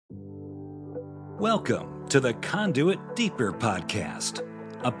Welcome to the Conduit Deeper podcast,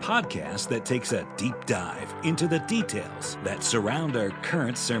 a podcast that takes a deep dive into the details that surround our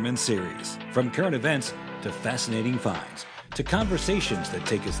current sermon series, from current events to fascinating finds to conversations that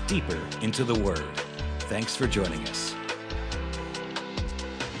take us deeper into the Word. Thanks for joining us.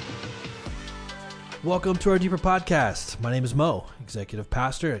 Welcome to our Deeper podcast. My name is Mo, executive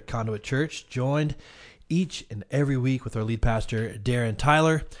pastor at Conduit Church, joined each and every week with our lead pastor, Darren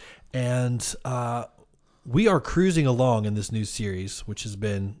Tyler. And we are cruising along in this new series, which has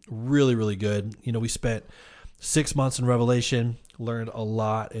been really, really good. You know, we spent 6 months in Revelation, learned a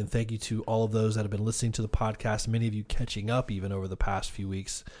lot, and thank you to all of those that have been listening to the podcast, many of you catching up even over the past few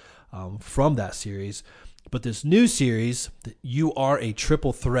weeks from that series. But this new series, you are a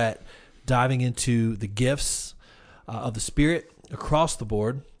triple threat, diving into the gifts of the Spirit across the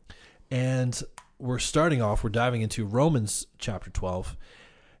board. And we're diving into Romans chapter 12.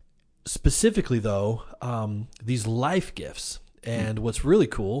 Specifically, though, these life gifts. And what's really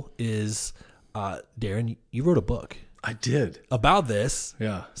cool is, Darren, you wrote a book. I did. About this.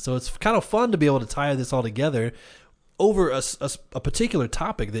 Yeah. So it's kind of fun to be able to tie this all together over a particular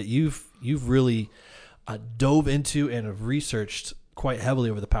topic that you've really dove into and have researched quite heavily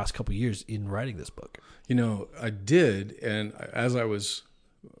over the past couple of years in writing this book. You know, I did. And as I was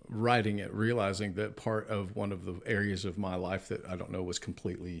writing it, realizing that part of one of the areas of my life that I don't know was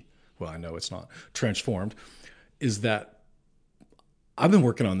completely... well, I know it's not transformed, is that I've been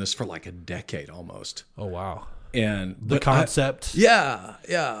working on this for like a decade almost. Oh, wow. And the concept. Yeah.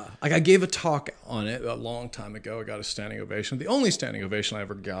 Like I gave a talk on it a long time ago. I got a standing ovation. The only standing ovation I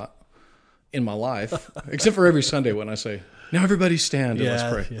ever got in my life, except for every Sunday when I say, now everybody stand and let's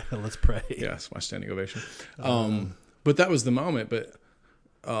pray. Yeah, let's pray. Yeah, it's my standing ovation. But that was the moment. But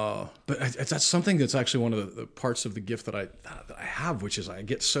that's something that's actually one of the parts of the gift that I have, which is I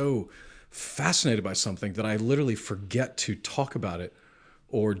get so fascinated by something that I literally forget to talk about it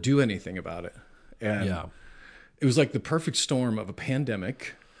or do anything about it. And it was like the perfect storm of a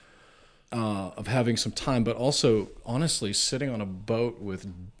pandemic, of having some time, but also honestly sitting on a boat with,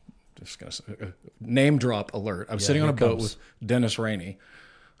 just gonna say, name drop alert. I was sitting on a boat with Dennis Rainey,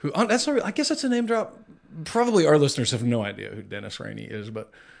 who I guess that's a name drop. Probably our listeners have no idea who Dennis Rainey is,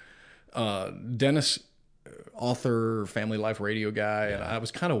 but Dennis, author, family life radio guy, and I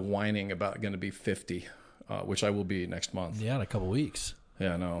was kind of whining about going to be 50, which I will be next month. Yeah, in a couple of weeks.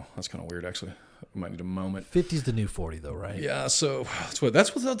 Yeah, no, that's kind of weird actually. I might need a moment. 50 is the new 40 though, right? Yeah, so that's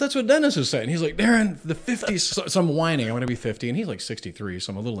what Dennis is saying. He's like, Darren, the 50s. So I'm whining. I'm going to be 50, and he's like 63,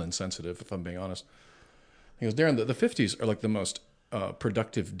 so I'm a little insensitive if I'm being honest. He goes, Darren, the 50s are like the most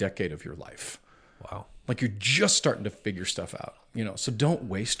productive decade of your life. Wow. Like you're just starting to figure stuff out, so don't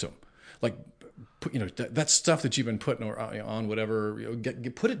waste them. Like, that stuff that you've been putting on whatever,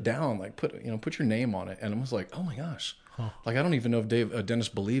 put it down, like put your name on it. And I was like, oh my gosh, like, I don't even know if Dennis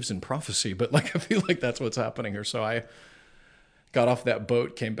believes in prophecy, but like, I feel like that's what's happening here. So I got off that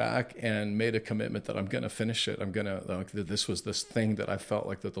boat, came back and made a commitment that I'm going to finish it. This was this thing that I felt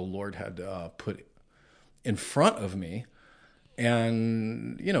like that the Lord had put in front of me.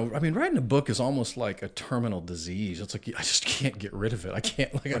 And, writing a book is almost like a terminal disease. It's like, I just can't get rid of it. I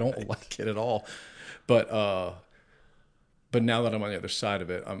don't like it at all. But now that I'm on the other side of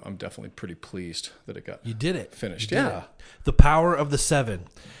it, I'm definitely pretty pleased that it got finished. Yeah. The power of the seven.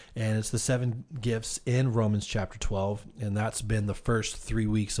 And it's the 7 gifts in Romans chapter 12. And that's been the first 3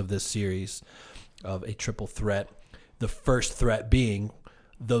 weeks of this series of a triple threat. The first threat being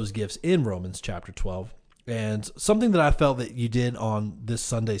those gifts in Romans chapter 12. And something that I felt that you did on this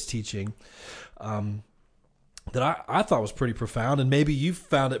Sunday's teaching that I thought was pretty profound, and maybe you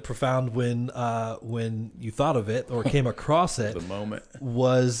found it profound when you thought of it or came across it, the moment,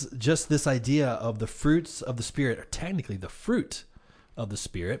 was just this idea of the fruits of the Spirit, or technically the fruit of the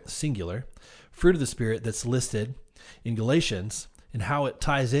Spirit, singular, fruit of the Spirit that's listed in Galatians, and how it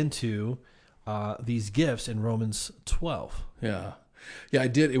ties into these gifts in Romans 12. Yeah, I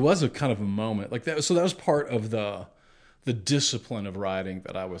did. It was a kind of a moment like that. So that was part of the discipline of writing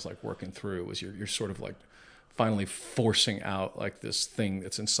that I was like working through. Was you're sort of like finally forcing out like this thing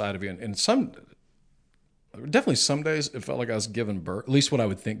that's inside of you. And definitely some days it felt like I was giving birth. At least what I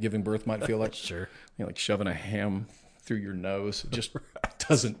would think giving birth might feel like. Sure. Like shoving a ham through your nose. It just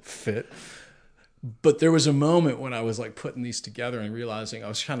doesn't fit. But there was a moment when I was like putting these together and realizing I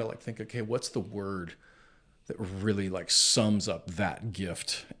was kind of like thinking, okay, what's the word that really like sums up that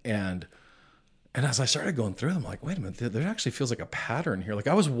gift? And as I started going through them, I'm like, wait a minute, there actually feels like a pattern here. Like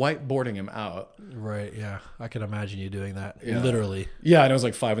I was whiteboarding him out. Right, yeah. I can imagine you doing that, yeah. Literally. Yeah, and it was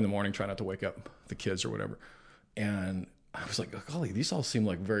like 5 a.m, trying not to wake up the kids or whatever. And I was like, golly, these all seem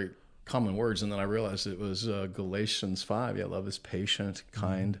like very common words, and then I realized it was Galatians 5. Yeah, love is patient,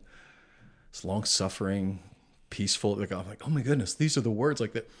 kind, it's long-suffering, peaceful. Like, I'm like, oh my goodness, these are the words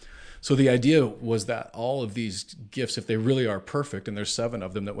like that. So the idea was that all of these gifts, if they really are perfect, and there's 7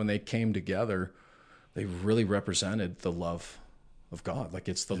 of them, that when they came together, they really represented the love of God. Like,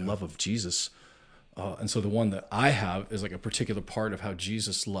 it's the love of Jesus. And so the one that I have is like a particular part of how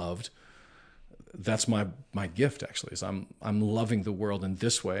Jesus loved. That's my gift, actually, is I'm loving the world in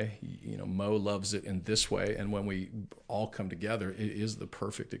this way. You know, Mo loves it in this way. And when we all come together, it is the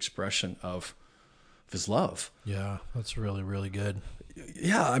perfect expression of his love. Yeah, that's really, really good.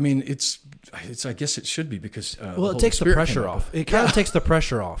 Yeah, I mean, it's I guess it should be, because Well, it takes the pressure off. It kind of takes the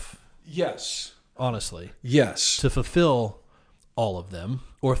pressure off. Yes. Honestly. Yes. To fulfill all of them,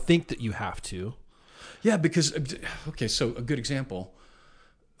 or think that you have to. Yeah, because, okay, so a good example.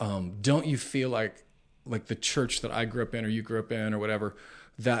 Don't you feel like the church that I grew up in, or you grew up in, or whatever,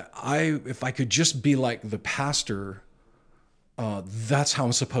 that if I could just be like the pastor, that's how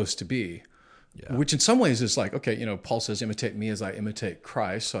I'm supposed to be. Yeah. Which in some ways is like, okay, you know, Paul says, imitate me as I imitate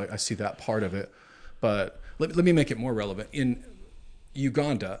Christ. So I see that part of it. But let me make it more relevant. In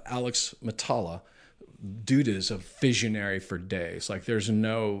Uganda, Alex Matala, dude is a visionary for days. Like, there's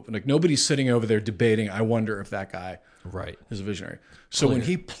nobody's sitting over there debating, I wonder if that guy is a visionary. So when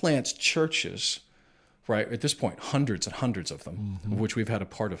he plants churches, right, at this point, hundreds and hundreds of them, of which we've had a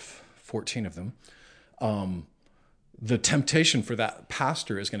part of 14 of them, the temptation for that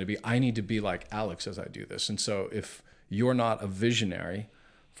pastor is going to be, I need to be like Alex as I do this. And so if you're not a visionary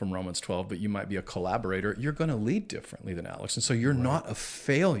from Romans 12, but you might be a collaborator, you're going to lead differently than Alex. And so you're not a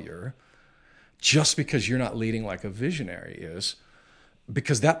failure just because you're not leading like a visionary is,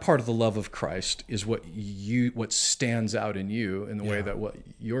 because that part of the love of Christ is what stands out in you in the way that what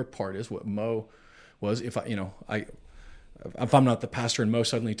your part is, what Mo was. If I'm not the pastor and Mo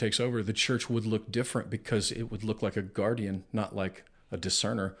suddenly takes over, the church would look different, because it would look like a guardian, not like a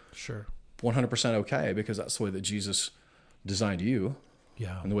discerner. Sure. 100% okay, because that's the way that Jesus designed you.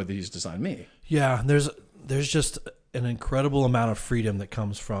 Yeah. And the way that he's designed me. Yeah. There's just an incredible amount of freedom that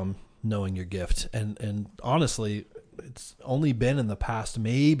comes from knowing your gift. And honestly, it's only been in the past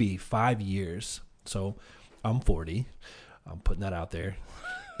maybe 5 years. So I'm 40. I'm putting that out there.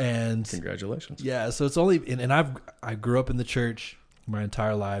 And congratulations. Yeah. So it's only, and I grew up in the church my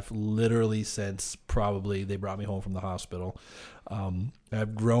entire life, literally since probably they brought me home from the hospital.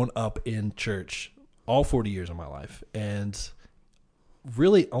 I've grown up in church all 40 years of my life. And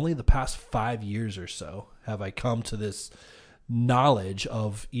really only the past 5 years or so have I come to this knowledge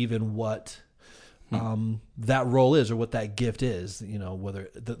of even what that role is, or what that gift is, you know, whether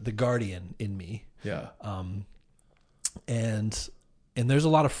the guardian in me. Yeah. And there's a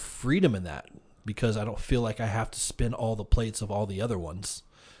lot of freedom in that, because I don't feel like I have to spin all the plates of all the other ones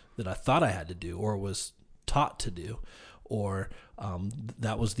that I thought I had to do, or was taught to do, or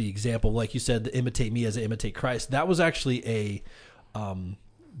that was the example, like you said, to imitate me as I imitate Christ. That was actually a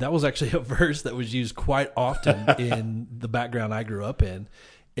verse that was used quite often in the background I grew up in,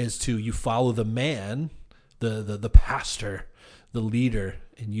 is to, you follow the man, the pastor, the leader,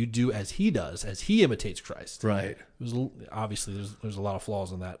 and you do as he does, as he imitates Christ. Right. Obviously, there's a lot of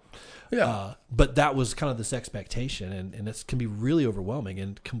flaws in that. Yeah. But that was kind of this expectation, and it can be really overwhelming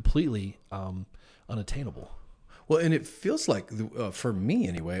and completely unattainable. Well, and it feels like, for me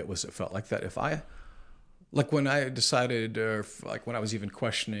anyway, it felt like that. If I, like when I decided, or like when I was even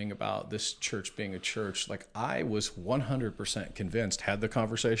questioning about this church being a church, like I was 100% convinced, had the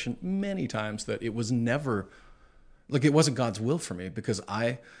conversation many times, that it was never, like it wasn't God's will for me, because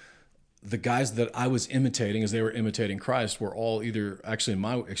the guys that I was imitating as they were imitating Christ were all either, actually in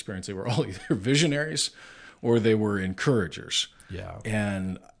my experience, they were all either visionaries or they were encouragers. Yeah.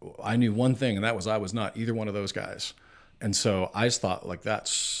 And I knew one thing, and that was I was not either one of those guys. And so I just thought, like,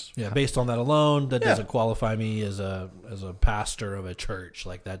 that's... Yeah, based on that alone, that doesn't qualify me as a pastor of a church.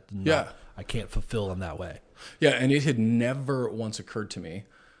 Like that, I can't fulfill in that way. Yeah, and it had never once occurred to me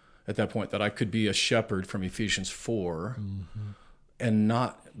at that point that I could be a shepherd from Ephesians 4 and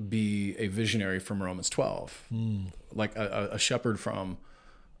not be a visionary from Romans 12. Like a shepherd from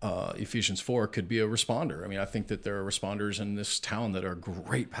Ephesians 4 could be a responder. I mean, I think that there are responders in this town that are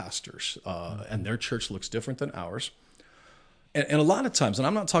great pastors, and their church looks different than ours. And a lot of times, and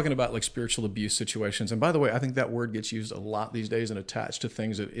I'm not talking about like spiritual abuse situations. And by the way, I think that word gets used a lot these days and attached to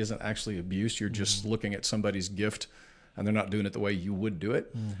things that isn't actually abuse. You're just looking at somebody's gift and they're not doing it the way you would do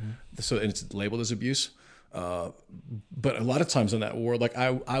it. So it's labeled as abuse. But a lot of times in that world, like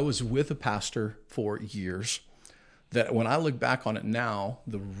I was with a pastor for years that when I look back on it now,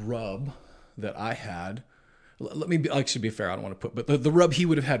 the rub that I had, let me actually be fair. I don't want to put, but the rub he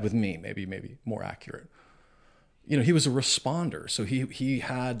would have had with me, maybe more accurate. He was a responder. So he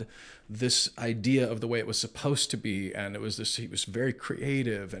had this idea of the way it was supposed to be. And he was very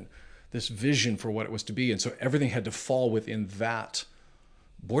creative and this vision for what it was to be. And so everything had to fall within that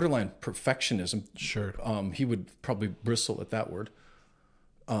borderline perfectionism. Sure. He would probably bristle at that word.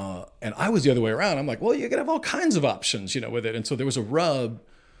 And I was the other way around. I'm like, well, you can have all kinds of options, with it. And so there was a rub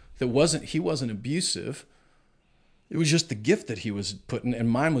that he wasn't abusive. It was just the gift that he was putting, and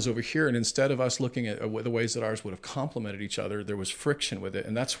mine was over here. And instead of us looking at the ways that ours would have complemented each other, there was friction with it.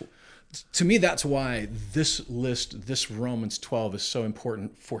 And to me, that's why this list, this Romans 12 is so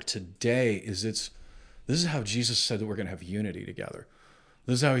important for today. This is how Jesus said that we're going to have unity together.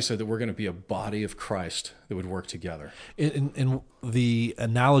 This is how he said that we're going to be a body of Christ that would work together. In the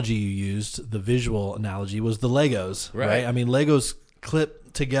analogy you used, the visual analogy, was the Legos, right? I mean, Legos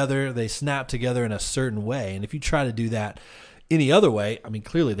clip together, they snap together in a certain way, and if you try to do that any other way, I mean,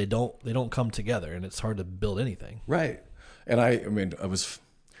 clearly they don't come together, and it's hard to build anything. Right. And I was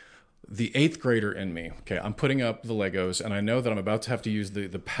the 8th grader in me. Okay, I'm putting up the Legos, and I know that I'm about to have to use the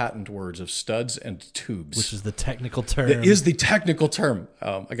patent words of studs and tubes, which is the technical term. That is the technical term.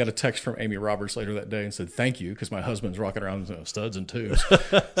 I got a text from Amy Roberts later that day and said, thank you, because my husband's rocking around studs and tubes.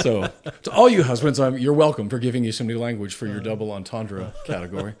 So to all you husbands, you're welcome for giving you some new language for your double entendre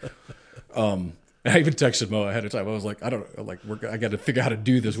category. I even texted Mo ahead of time. I was like, I don't know, I got to figure out how to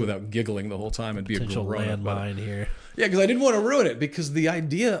do this without giggling the whole time and be potential a grown-up. landmine here. Yeah, because I didn't want to ruin it, because the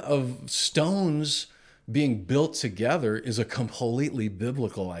idea of stones being built together is a completely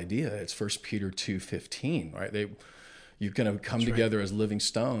biblical idea. It's 1 Peter 2:15, right? You're going to come together as living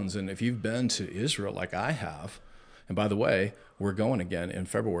stones. And if you've been to Israel like I have, and by the way, we're going again in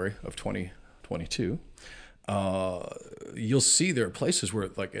February of 2022, you'll see there are places where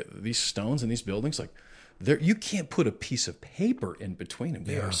these stones and these buildings, you can't put a piece of paper in between them.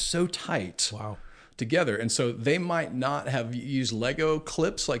 They are so tight together. And so they might not have used Lego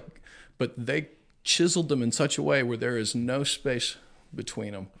clips, but they chiseled them in such a way where there is no space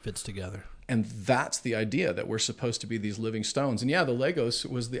between them. Fits together. And that's the idea, that we're supposed to be these living stones. And the Legos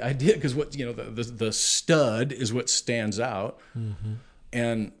was the idea, because the stud is what stands out. Mm-hmm.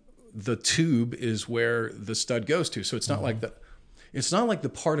 And the tube is where the stud goes to. So it's not it's not like the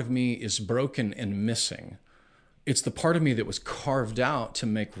part of me is broken and missing. It's the part of me that was carved out to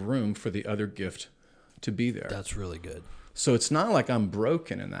make room for the other gift to be there. That's really good. So it's not like I'm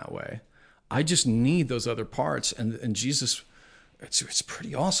broken in that way. I just need those other parts. And Jesus, it's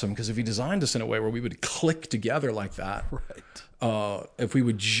pretty awesome, because if he designed us in a way where we would click together like that, right? If we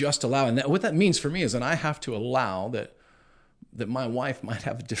would just allow, and what that means for me is that I have to allow that my wife might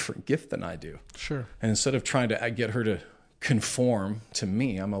have a different gift than I do. Sure. And instead of trying to get her to conform to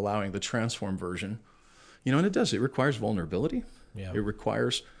me, I'm allowing the transform version. And it requires vulnerability. Yeah. It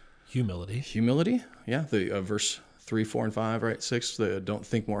requires humility. Yeah. The verse 3, 4, and 5, right? 6, don't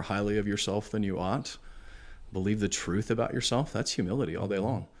think more highly of yourself than you ought. Believe the truth about yourself. That's humility all day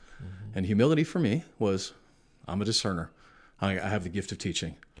long. Mm-hmm. And humility for me was, I'm a discerner. I have the gift of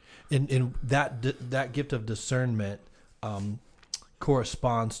teaching. And that gift of discernment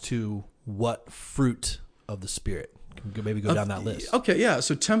corresponds to what fruit of the Spirit? Can we maybe go down that list? Okay, yeah.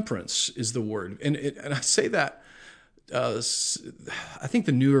 So temperance is the word. And I say that, I think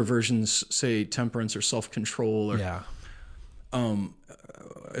the newer versions say temperance or self-control. Yeah.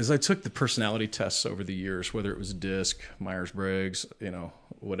 As I took the personality tests over the years, whether it was DISC, Myers-Briggs,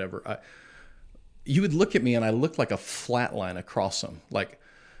 whatever, you would look at me and I looked like a flat line across them. Like,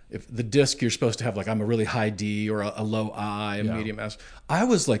 if the DISC, you're supposed to have I'm a really high D or a low I, a medium S. I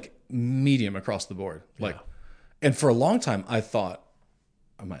was medium across the board. And for a long time I thought,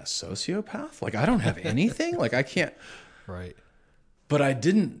 am I a sociopath? I don't have anything. I can't. Right. But I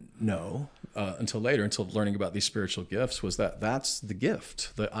didn't know until later, until learning about these spiritual gifts, was that's the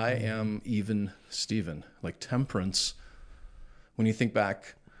gift, that I am even Stephen. Temperance, when you think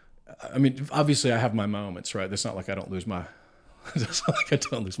back, I mean, obviously I have my moments, right? It's not like I don't lose my it's not like I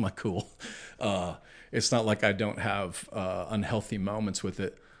don't lose my cool. It's not like I don't have unhealthy moments with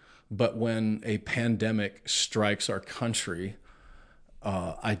it. But when a pandemic strikes our country,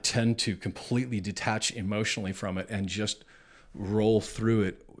 I tend to completely detach emotionally from it and just roll through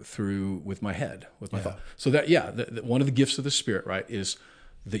it with my head, with my thought. So one of the gifts of the Spirit, right, is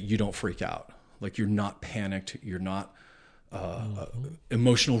that you don't freak out. You're not panicked. You're not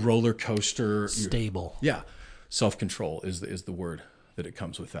emotional roller coaster. Stable. Yeah. Self-control is the word that it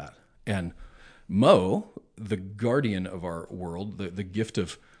comes with that. And Mo, the guardian of our world, the gift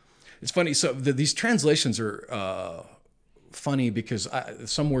of, it's funny. So these translations are funny because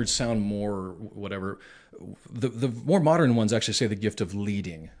some words sound more whatever. The more modern ones actually say the gift of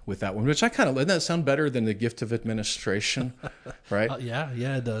leading with that one, which I kind of, doesn't that sound better than the gift of administration, right? Yeah,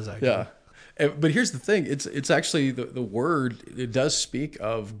 it does actually. Yeah. But here's the thing. It's actually the word, it does speak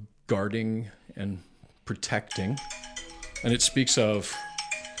of guarding and protecting. And it speaks of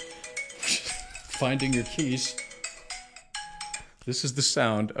finding your keys. This is the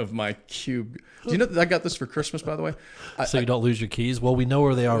sound of my cube. Do you know that I got this for Christmas, by the way? So you don't lose your keys? Well, we know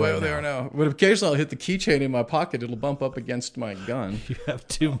where they are right now. Where they are now. But occasionally I'll hit the keychain in my pocket. It'll bump up against my gun. You have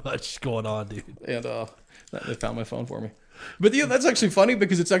too much going on, dude. And they found my phone for me. But that's actually funny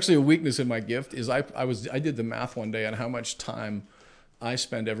because it's actually a weakness in my gift. Is I did the math one day on how much time I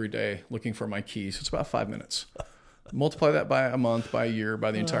spend every day looking for my keys. It's about 5 minutes. Multiply that by a month, by a year,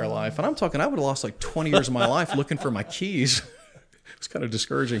 by the entire life. And I'm talking, I would have lost like 20 years of my life looking for my keys. It's kind of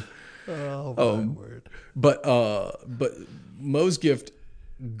discouraging. Oh, my word. But Mo's gift,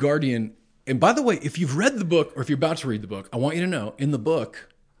 Guardian. And by the way, if you've read the book or if you're about to read the book, I want you to know in the book,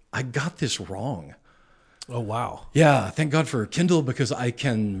 I got this wrong. Oh, wow. Yeah. Thank God for Kindle because I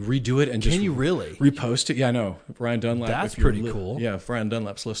can redo it and just Can you really? repost it. Yeah, I know. Ryan Dunlap. That's if you're pretty cool. Yeah. If Ryan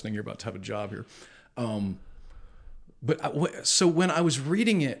Dunlap's listening, you're about to have a job here. So when I was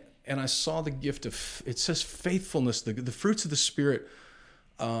reading it and I saw the gift of, it says faithfulness, the fruits of the Spirit,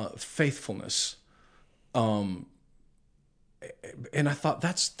 faithfulness. And I thought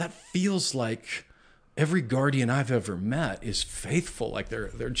that feels like every guardian I've ever met is faithful. Like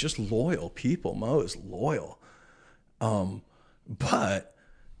they're just loyal people. Mo is loyal. But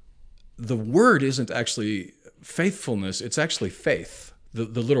the word isn't actually faithfulness. It's actually faith, the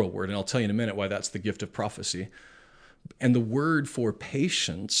literal word. And I'll tell you in a minute why that's the gift of prophecy. And the word for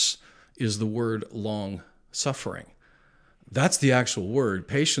patience is the word long suffering. That's the actual word.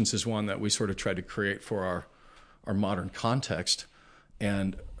 Patience is one that we sort of tried to create for our modern context.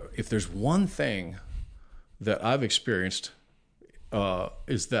 And if there's one thing that I've experienced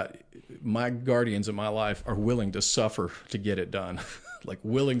is that my guardians in my life are willing to suffer to get it done, like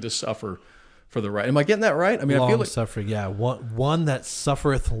willing to suffer for the right. Am I getting that right? I mean, long I feel like suffering. Yeah, one that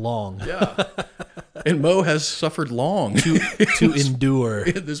suffereth long. Yeah. And Mo has suffered long to endure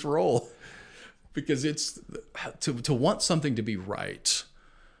in this role, because it's to want something to be right,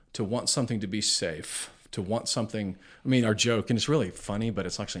 to want something to be safe, to want something. I mean, our joke, and it's really funny, but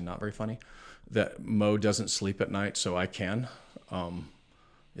it's actually not very funny, that Mo doesn't sleep at night, so I can.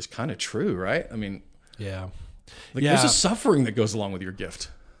 Is kind of true, right? I mean, yeah. There's a suffering that goes along with your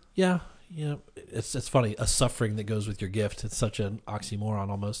gift. Yeah. It's funny, a suffering that goes with your gift. It's such an oxymoron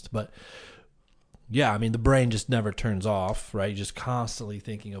almost, but yeah, I mean, the brain just never turns off, right? You're just constantly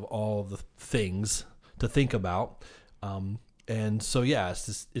thinking of all the things to think about. And so, yeah,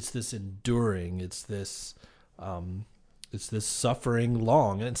 it's this enduring, it's this suffering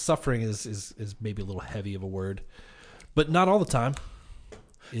long. And suffering is maybe a little heavy of a word, but not all the time.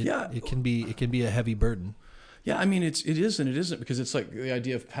 It can be a heavy burden. Yeah, I mean, it is and it isn't, because it's like the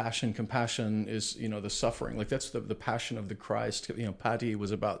idea of passion. Compassion is, the suffering. Like that's the passion of the Christ. Patty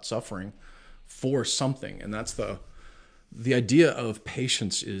was about suffering for something, and that's the idea of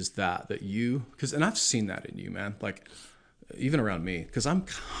patience is that you, and I've seen that in you, man. Like even around me, because I'm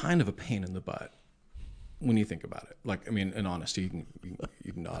kind of a pain in the butt when you think about it. Like, I mean, in honesty,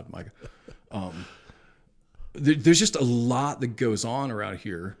 you can nod, Micah. There's just a lot that goes on around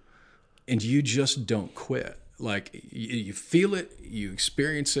here, and you just don't quit. Like you feel it, you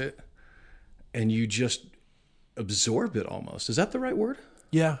experience it, and you just absorb it almost. Is that the right word?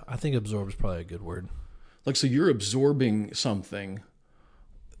 Yeah, I think absorb is probably a good word. Like, so you're absorbing something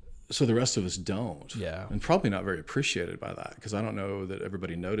so the rest of us don't. Yeah. And probably not very appreciated by that, because I don't know that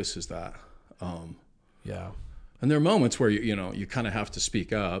everybody notices that. Yeah. And there are moments where you kind of have to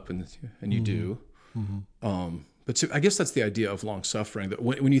speak up, and you do. Mm-hmm. But so I guess that's the idea of long suffering. That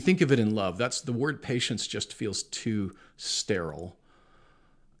when you think of it in love, that's the word patience just feels too sterile,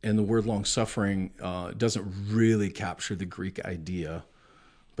 and the word long suffering doesn't really capture the Greek idea.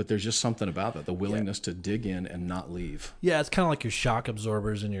 But there's just something about that, the willingness to dig in and not leave. Yeah, it's kind of like your shock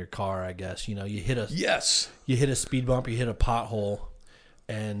absorbers in your car, I guess. You hit a speed bump, you hit a pothole,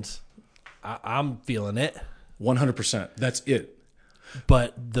 and I'm feeling it. 100%. That's it.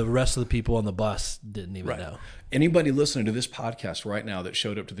 But the rest of the people on the bus didn't even know. Anybody listening to this podcast right now that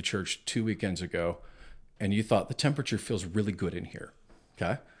showed up to the church 2 weekends ago, and you thought the temperature feels really good in here,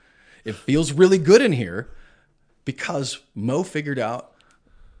 okay? It feels really good in here because Mo figured out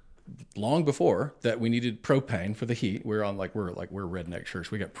long before that we needed propane for the heat. We're redneck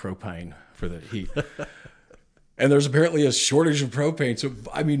church. We got propane for the heat. And there's apparently a shortage of propane. So,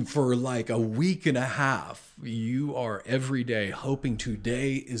 I mean, for like a week and a half, you are every day hoping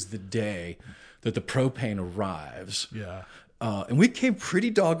today is the day that the propane arrives. Yeah. And we came pretty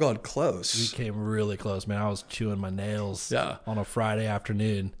doggone close. We came really close, man. I was chewing my nails Yeah. on a Friday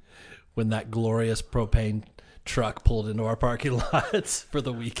afternoon when that glorious propane truck pulled into our parking lots for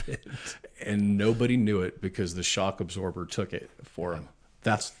the weekend. And nobody knew it because the shock absorber took it for them.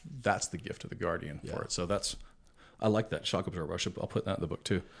 That's the gift of the guardian for it. So I like that shock absorber. I'll put that in the book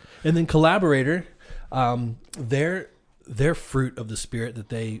too. And then collaborator, their fruit of the Spirit that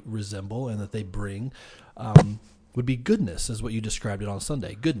they resemble and that they bring would be goodness, is what you described it on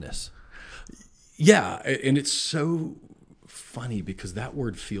Sunday. Goodness. Yeah, and it's so funny because that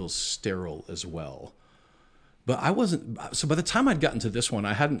word feels sterile as well. But I wasn't. So by the time I'd gotten to this one,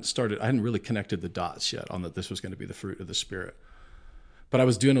 I hadn't really connected the dots yet on that this was going to be the fruit of the Spirit. But I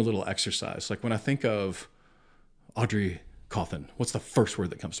was doing a little exercise. Like when I think of Audrey Cawthon, what's the first word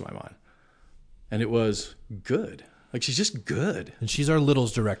that comes to my mind? And it was good. Like she's just good. And she's our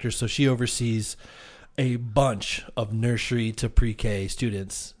littles director, so she oversees a bunch of nursery to pre-K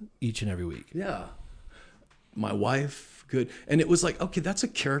students each and every week. Yeah. My wife, good. And it was like, okay, that's a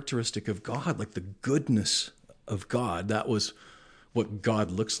characteristic of God, like the goodness of God. That was what God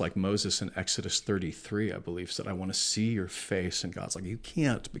looks like. Moses in Exodus 33, I believe, said, I want to see your face. And God's like, you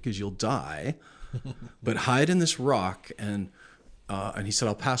can't because you'll die, but hide in this rock. And he said,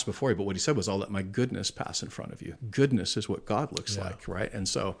 I'll pass before you. But what he said was, I'll let my goodness pass in front of you. Goodness is what God looks like, right? And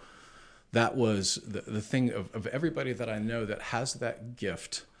so that was the thing of everybody that I know that has that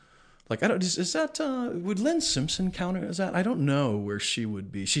gift. Like, I don't, is that, would Lynn Simpson count as that? I don't know where she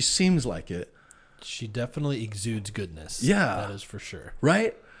would be. She seems like it. She definitely exudes goodness. Yeah. That is for sure.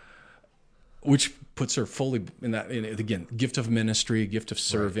 Right? Which puts her fully in that, again, gift of ministry, gift of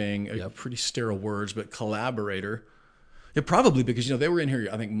serving, Yep. pretty sterile words, but collaborator. Yeah, probably because, they were in here,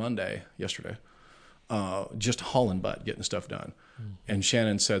 I think yesterday, just hauling butt, getting stuff done. Mm-hmm. And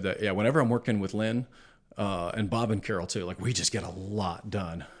Shannon said that, whenever I'm working with Lynn, and Bob and Carol too, like we just get a lot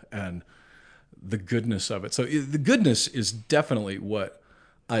done. And the goodness of it. So the goodness is definitely what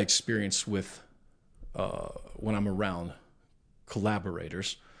I experience with when I'm around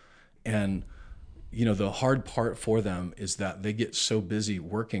collaborators. And, the hard part for them is that they get so busy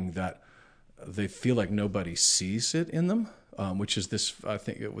working that they feel like nobody sees it in them, which is this, I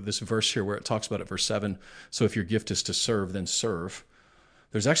think, with this verse here where it talks about it, verse 7. So if your gift is to serve, then serve.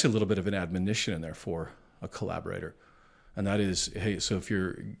 There's actually a little bit of an admonition in there for a collaborator. And that is, hey, so if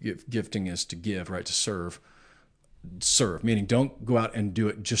your gifting is to give, right, to serve, meaning don't go out and do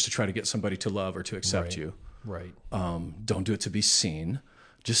it just to try to get somebody to love or to accept you. Right. Don't do it to be seen.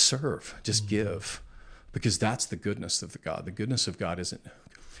 Just serve, just give, because that's the goodness of God. The goodness of God isn't,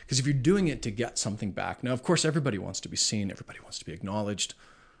 because if you're doing it to get something back, now, of course, everybody wants to be seen. Everybody wants to be acknowledged.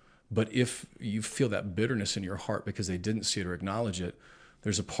 But if you feel that bitterness in your heart because they didn't see it or acknowledge it,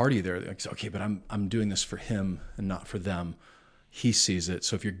 there's a party there that's like, okay, but I'm doing this for him and not for them. He sees it.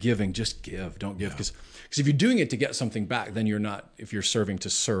 So if you're giving, just give. Don't give. Because if you're doing it to get something back, then you're not, if you're serving to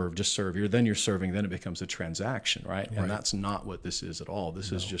serve, just serve. Then you're serving, then it becomes a transaction, right? And that's not what this is at all.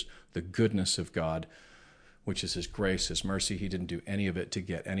 This is just the goodness of God, which is his grace, his mercy. He didn't do any of it to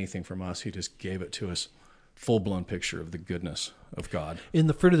get anything from us. He just gave it to us. Full-blown picture of the goodness of God. In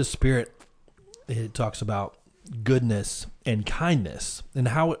the fruit of the Spirit, it talks about goodness and kindness. And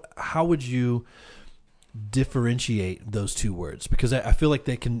how would you differentiate those two words? Because I feel like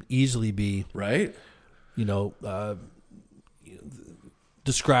they can easily be right,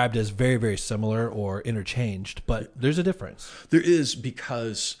 described as very, very similar or interchanged, but there's a difference. There is,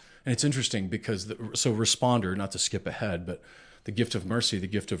 because, and it's interesting because so responder, not to skip ahead, but the gift of mercy, the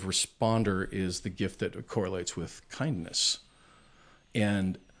gift of responder is the gift that correlates with kindness.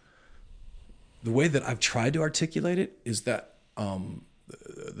 And the way that I've tried to articulate it is that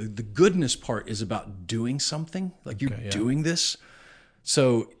the goodness part is about doing something, like you're doing this.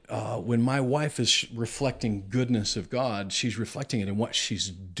 So when my wife is reflecting goodness of God, she's reflecting it in what she's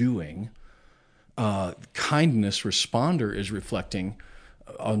doing. Kindness responder is reflecting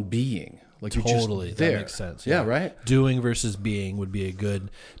on being. Like totally, you're just there. That makes sense. Yeah, right? Doing versus being would be a good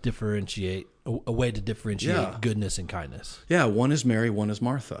a way to differentiate goodness and kindness. Yeah, one is Mary, one is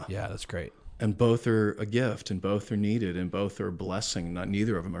Martha. Yeah, that's great. And both are a gift, and both are needed, and both are a blessing.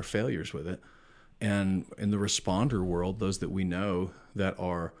 Neither of them are failures with it. And in the responder world, those that we know that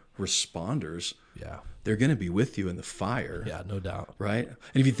are responders, they're going to be with you in the fire. Yeah, no doubt. Right? And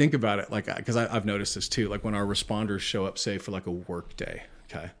if you think about it, like, because I've noticed this too, like when our responders show up, say, for like a work day,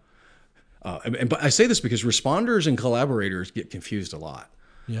 okay? But I say this because responders and collaborators get confused a lot.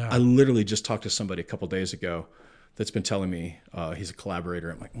 Yeah. I literally just talked to somebody a couple days ago, that's been telling me he's a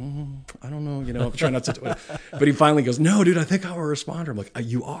collaborator. I'm like, I don't know, I'm trying not to. But he finally goes, no, dude, I think I'm a responder. I'm like,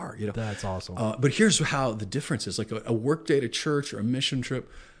 you are, That's awesome. But here's how the difference is. Like a work day to church or a mission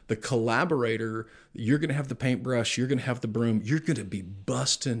trip, the collaborator, you're going to have the paintbrush, you're going to have the broom, you're going to be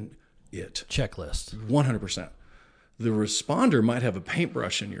busting it. Checklist. 100%. The responder might have a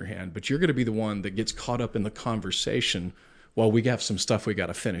paintbrush in your hand, but you're going to be the one that gets caught up in the conversation while we have some stuff we got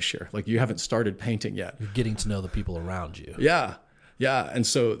to finish here. Like you haven't started painting yet. You're getting to know the people around you. Yeah. Yeah. And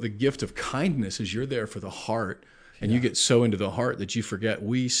so the gift of kindness is you're there for the heart, and you get so into the heart that you forget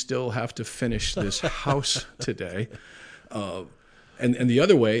we still have to finish this house today. And the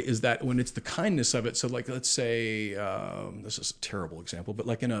other way is that when it's the kindness of it, so like let's say, this is a terrible example, but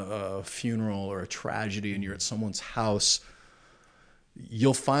like in a funeral or a tragedy and you're at someone's house,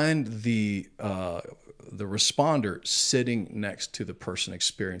 you'll find the responder sitting next to the person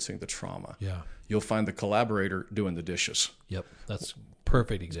experiencing the trauma. Yeah. You'll find the collaborator doing the dishes. Yep. That's a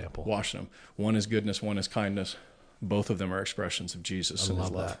perfect example. Washing them. One is goodness, one is kindness. Both of them are expressions of Jesus and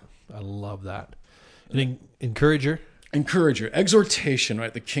his love. I love that. An encourager. Encourager. Exhortation,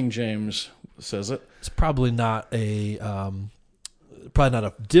 right? The King James says it. It's probably not a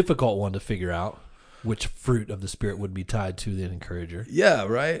difficult one to figure out. Which fruit of the Spirit would be tied to the encourager? Yeah,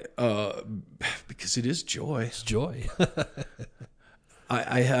 right. Because it is joy. It's joy.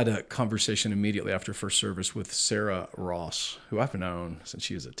 I had a conversation immediately after first service with Sarah Ross, who I've known since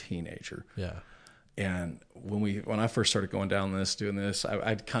she was a teenager. Yeah. And when I first started going down doing this, I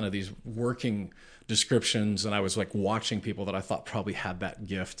had kind of these working descriptions, and I was like watching people that I thought probably had that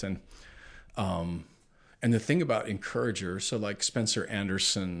gift. And the thing about encouragers, so like Spencer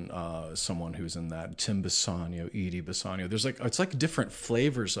Anderson, someone who's in that, Tim Bassanio, Edie Bassanio, it's like different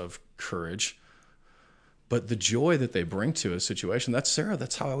flavors of courage, but the joy that they bring to a situation, that's Sarah,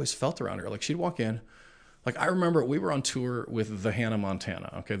 that's how I always felt around her. Like she'd walk in, like I remember we were on tour with the Hannah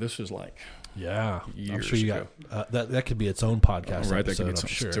Montana. Okay, this was like years I'm sure you ago. got that could be its own podcast. Right, episode, that could be its own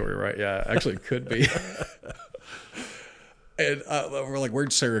sure. story, right? Yeah, actually it could be. And we're like,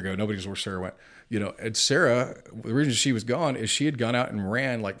 where'd Sarah go? Nobody knows where Sarah went. And Sarah, the reason she was gone is she had gone out and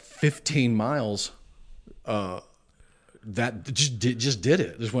ran like 15 miles. That just did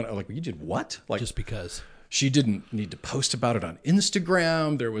it. Just went like, you did what? Like just because she didn't need to post about it on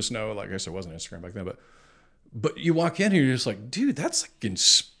Instagram. There was no, like I guess there wasn't Instagram back then, but you walk in here, you're just like, dude, that's like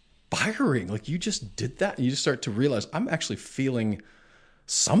inspiring. Like you just did that, and you just start to realize I'm actually feeling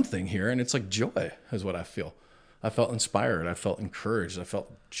something here, and it's like joy is what I feel. I felt inspired. I felt encouraged. I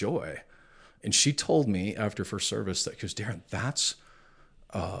felt joy. And she told me after first service that, because Darren, that's,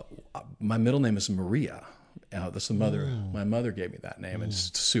 my middle name is Maria. That's the mother. My mother gave me that name. And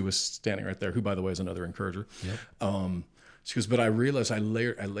Sue was standing right there, who, by the way, is another encourager. Yep. She goes, but I realized I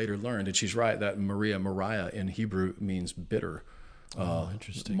later learned, and she's right, that Mariah in Hebrew means bitter.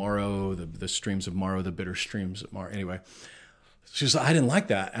 Interesting. Marrow, the streams of Marrow, the bitter streams of Marrow. Anyway. She was, I didn't like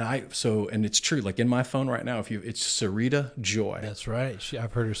that, and it's true. Like in my phone right now, it's Sarita Joy. That's right.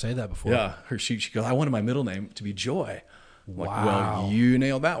 I've heard her say that before. Yeah, she goes, I wanted my middle name to be Joy. Wow. Like, well, you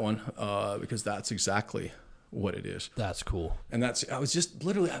nailed that one because that's exactly what it is. That's cool. And it's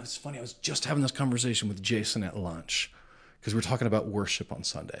funny. I was just having this conversation with Jason at lunch because we're talking about worship on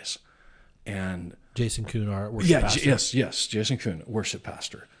Sundays, and Jason Kuhn, our worship pastor. Yes, Jason Kuhn, worship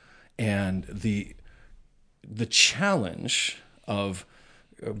pastor, and the challenge of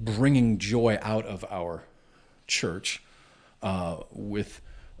bringing joy out of our church with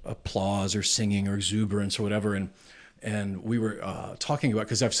applause or singing or exuberance or whatever. And we were talking about,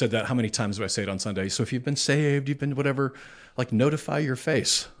 because I've said that, how many times do I say it on Sunday? So if you've been saved, you've been whatever, like notify your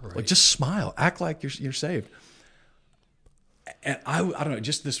face. Right. Like just smile, act like you're saved. And I don't know,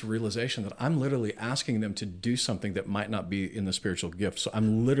 just this realization that I'm literally asking them to do something that might not be in the spiritual gift. So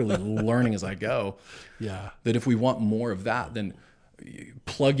I'm literally learning as I go. Yeah. That if we want more of that, then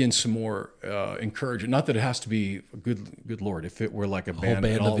plug in some more encouragement. Not that it has to be good Lord. If it were like a band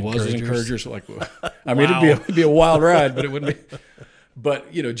and all it was encouragers, like I mean, Wow. it'd be a wild ride, but it wouldn't be.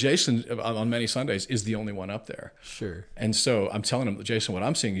 But Jason on many Sundays is the only one up there. Sure. And so I'm telling him, Jason, what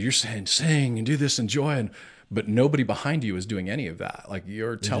I'm seeing is you're saying sing and do this and joy, but nobody behind you is doing any of that. Like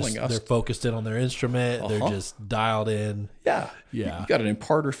you're telling us. They're focused in on their instrument. They're just dialed in. Yeah. Yeah. You got an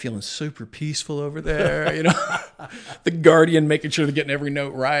imparter feeling super peaceful over there, the guardian making sure they're getting every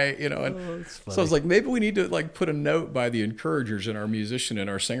note right, And so I was like, maybe we need to like put a note by the encouragers in our musician and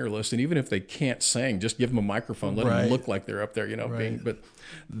our singer list. And even if they can't sing, just give them a microphone, let them look like they're up there, but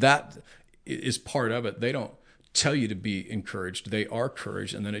that is part of it. They don't tell you to be encouraged. They are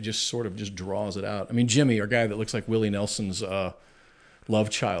encouraged, and then it just sort of just draws it out. I mean, Jimmy, our guy that looks like Willie Nelson's love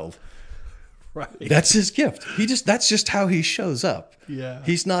child, Right. That's his gift. That's just how he shows up. Yeah.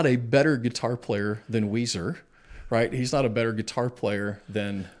 He's not a better guitar player than Weezer, right? He's not a better guitar player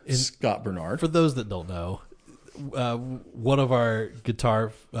than Scott Bernard. For those that don't know, one of our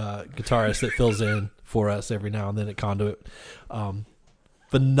guitarists that fills in for us every now and then at Conduit,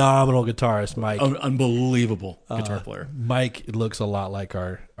 phenomenal guitarist, Mike. Unbelievable guitar player. Mike looks a lot like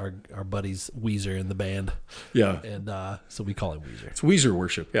our buddies Weezer in the band. Yeah. And so we call him Weezer. It's Weezer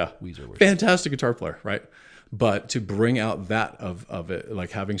worship, yeah. Weezer worship. Fantastic guitar player, right? But to bring out that of it,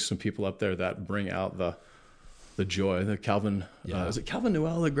 like having some people up there that bring out the joy, the Calvin, is it Calvin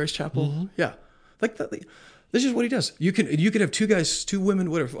Newell at Grace Chapel? Mm-hmm. Yeah. Like that. This is what he does. You can have two guys, two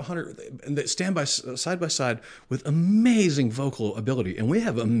women, whatever, 100, and that stand side by side with amazing vocal ability, and we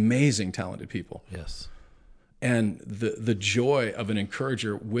have amazing talented people. Yes. And the joy of an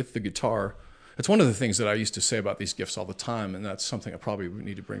encourager with the guitar. It's one of the things that I used to say about these gifts all the time, and that's something I probably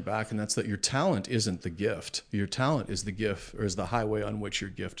need to bring back, and that's that your talent isn't the gift. Your talent is the gift, or is the highway on which your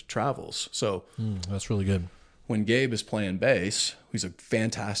gift travels. So that's really good. When Gabe is playing bass, he's a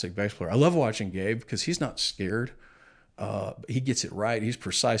fantastic bass player. I love watching Gabe because he's not scared. He gets it right. He's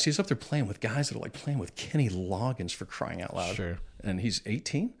precise. He's up there playing with guys that are like playing with Kenny Loggins, for crying out loud. Sure. And he's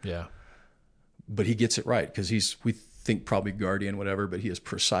 18. Yeah. But he gets it right because we think probably guardian, whatever, but he is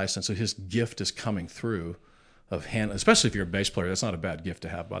precise. And so his gift is coming through of hand, especially if you're a bass player. That's not a bad gift to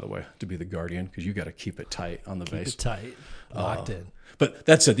have, by the way, to be the guardian, because you got to keep it tight on the bass. Keep it tight, locked in. But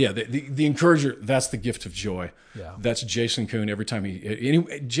that's it. Yeah, the encourager. That's the gift of joy. Yeah, that's Jason Kuhn. Every time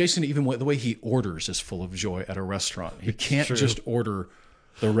Jason, even the way he orders is full of joy at a restaurant. He can't just order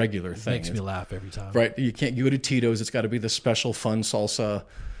the regular thing. Makes me laugh every time. Right? You can't go to Tito's. It's got to be the special fun salsa.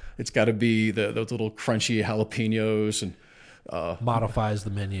 It's got to be those little crunchy jalapenos and. Modifies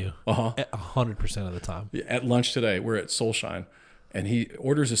the menu 100% of the time. At lunch today, we're at Soulshine, and he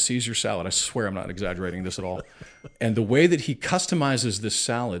orders a Caesar salad. I swear I'm not exaggerating this at all. And the way that he customizes this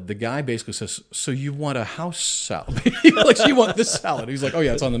salad, the guy basically says, "So you want a house salad? Like, so you want this salad?" He's like, "Oh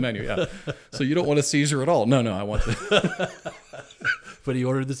yeah, it's on the menu. Yeah. So you don't want a Caesar at all?" No, I want the. But he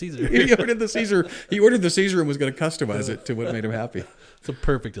ordered the Caesar. He ordered the Caesar. He ordered the Caesar and was going to customize it to what made him happy. It's a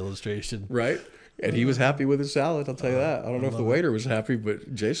perfect illustration, right? And he was happy with his salad, I'll tell you that. I don't know if the waiter was happy,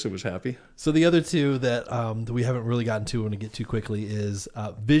 but Jason was happy. So the other two that we haven't really gotten to, I want to get to quickly, is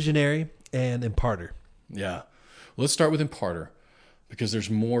visionary and imparter. Yeah. Let's start with imparter, because there's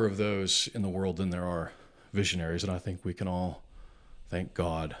more of those in the world than there are visionaries, and I think we can all thank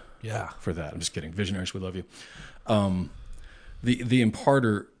God for that. I'm just kidding. Visionaries, we love you. The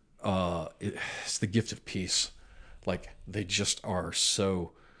imparter is the gift of peace. Like, they just are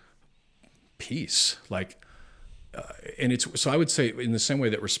so... peace, and it's so I would say in the same way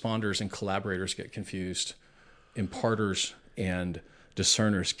that responders and collaborators get confused, imparters and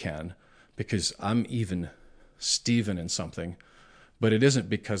discerners can, because I'm even Stephen in something, but it isn't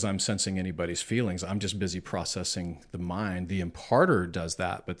because I'm sensing anybody's feelings. I'm just busy processing the mind. The imparter does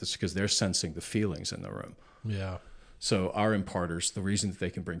that, but it's because they're sensing the feelings in the room. Yeah. So our imparters, the reason that they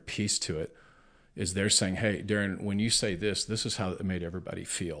can bring peace to it is they're saying, "Hey, Darren, when you say this is how it made everybody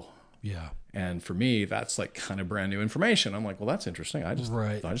feel." Yeah. And for me, that's like kind of brand new information. I'm like, well, that's interesting. I just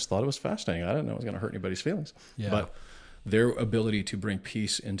thought it was fascinating. I didn't know it was going to hurt anybody's feelings. Yeah. But their ability to bring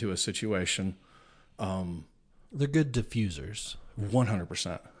peace into a situation. They're good diffusers.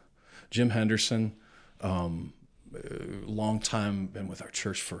 100%. Jim Henderson, long time, been with our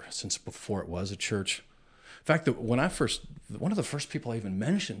church since before it was a church. In fact, one of the first people I even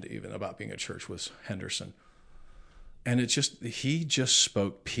mentioned about being a church was Henderson. And he just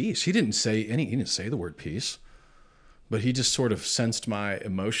spoke peace. He didn't say the word peace, but he just sort of sensed my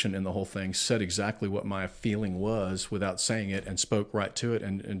emotion in the whole thing, said exactly what my feeling was without saying it, and spoke right to it,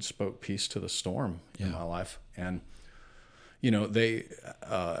 and spoke peace to the storm in my life. And,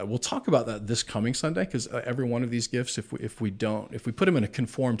 we'll talk about that this coming Sunday, because every one of these gifts, if we put them in a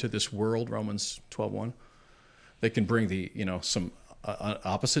conform to this world, Romans 12:1, they can bring some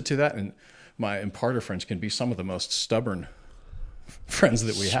opposite to that. And my imparter friends can be some of the most stubborn friends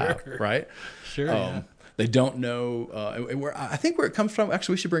that we have, right? Sure. They don't know. I think where it comes from,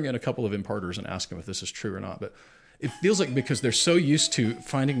 actually, we should bring in a couple of imparters and ask them if this is true or not. But it feels like because they're so used to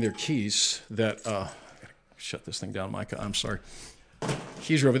finding their keys that, I gotta shut this thing down, Micah. I'm sorry.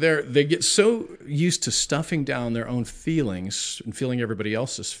 Keys are over there. They get so used to stuffing down their own feelings and feeling everybody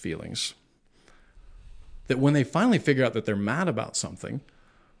else's feelings that when they finally figure out that they're mad about something,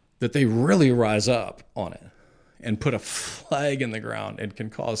 that they really rise up on it and put a flag in the ground and can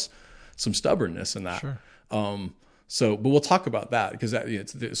cause some stubbornness in that. Sure. So, but we'll talk about that because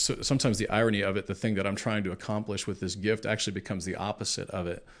sometimes the irony of it, the thing that I'm trying to accomplish with this gift actually becomes the opposite of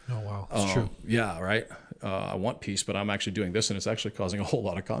it. Oh, wow. That's true. Yeah, right. I want peace, but I'm actually doing this, and it's actually causing a whole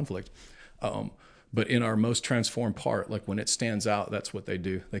lot of conflict. But in our most transformed part, like when it stands out, that's what they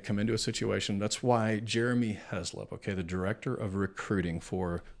do. They come into a situation. That's why Jeremy Heslop, the director of recruiting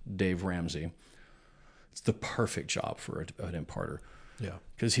for Dave Ramsey, it's the perfect job for an imparter. Yeah.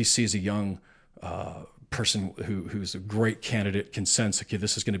 Because he sees a young person who's a great candidate, can sense, okay,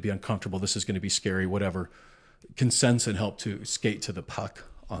 this is going to be uncomfortable, this is going to be scary, whatever, can sense and help to skate to the puck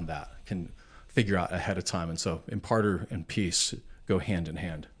on that, can figure out ahead of time. And so imparter and peace go hand in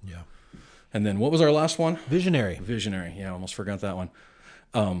hand. Yeah. And then what was our last one? Visionary. Yeah, I almost forgot that one,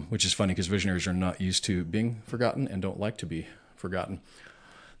 which is funny because visionaries are not used to being forgotten and don't like to be forgotten.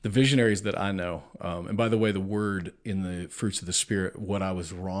 The visionaries that I know, and by the way, the word in the fruits of the Spirit, what I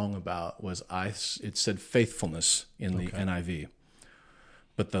was wrong about was it said faithfulness in the NIV.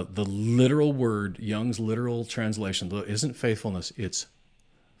 But the literal word, Young's literal translation, isn't faithfulness, it's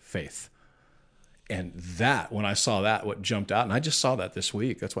faith. And that, when I saw that, what jumped out, and I just saw that this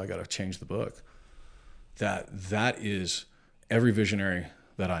week, that's why I got to change the book, that is every visionary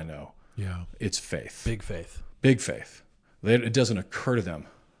that I know. Yeah. It's faith. Big faith. Big faith. It doesn't occur to them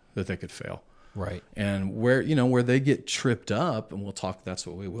that they could fail. Right. And where they get tripped up, and that's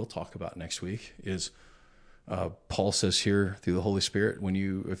what we will talk about next week, is Paul says here through the Holy Spirit,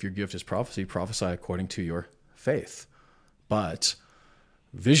 if your gift is prophecy, prophesy according to your faith. But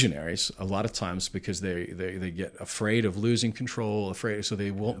visionaries, a lot of times, because they get afraid of losing control, so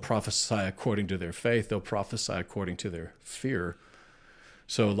they won't prophesy according to their faith, they'll prophesy according to their fear.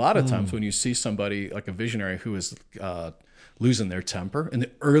 So a lot of times when you see somebody like a visionary who is losing their temper, in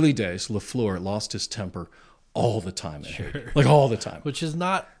the early days, LaFleur lost his temper all the time. Like all the time. Which is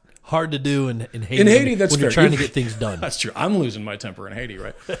not hard to do in Haiti. In Haiti, that's when fair. You're trying to get things done. That's true. I'm losing my temper in Haiti,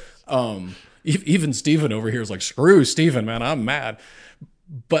 right? Even Stephen over here is like, screw Stephen, man, I'm mad.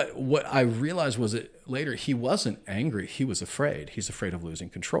 But what I realized was that later he wasn't angry. He was afraid. He's afraid of losing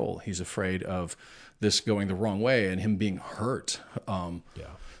control. He's afraid of this going the wrong way and him being hurt.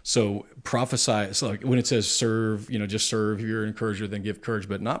 So prophesy. So like when it says serve, just serve. If you're an encourager, then give courage,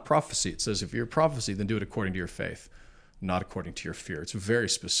 but not prophecy. It says if you're a prophecy, then do it according to your faith, not according to your fear. It's very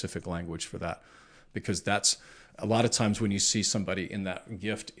specific language for that, because that's a lot of times when you see somebody in that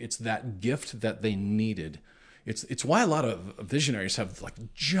gift, it's that gift that they needed. It's why a lot of visionaries have like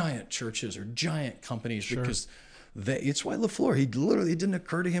giant churches or giant companies, because it's why LaFleur, it didn't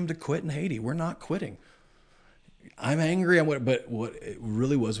occur to him to quit in Haiti. We're not quitting. I'm angry, but what it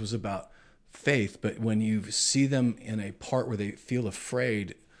really was about faith. But when you see them in a part where they feel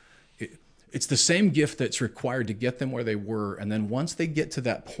afraid, it's the same gift that's required to get them where they were. And then once they get to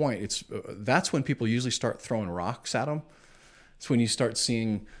that point, that's when people usually start throwing rocks at them. It's when you start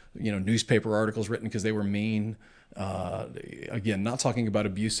seeing, newspaper articles written because they were mean. Again, not talking about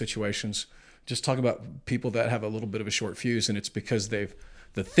abuse situations, just talking about people that have a little bit of a short fuse. And it's because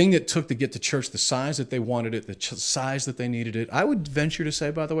the thing it took to get to church, the size that they wanted it, the size that they needed it. I would venture to say,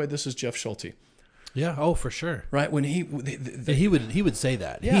 by the way, this is Jeff Schulte. Yeah. Oh, for sure. Right. When he would say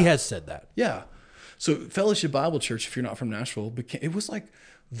that. Yeah. He has said that. Yeah. So Fellowship Bible Church, if you're not from Nashville, it was like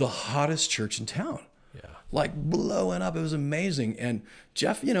the hottest church in town. Yeah. Like blowing up. It was amazing. And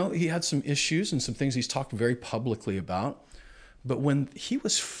Jeff, he had some issues and some things he's talked very publicly about. But when he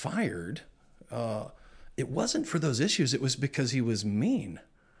was fired, it wasn't for those issues. It was because he was mean.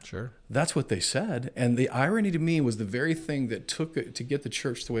 Sure. That's what they said. And the irony to me was the very thing that took it to get the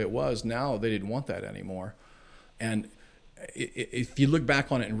church the way it was. Now they didn't want that anymore. And if you look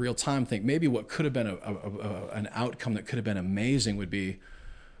back on it in real time, think maybe what could have been an outcome that could have been amazing would be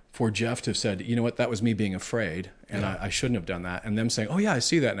for Jeff to have said, you know what, that was me being afraid, and I shouldn't have done that. And them saying, oh yeah, I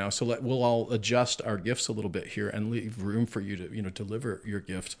see that now. So we'll all adjust our gifts a little bit here and leave room for you to deliver your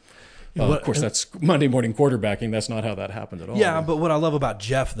gift. Of course, that's Monday morning quarterbacking. That's not how that happened at all. Yeah, but what I love about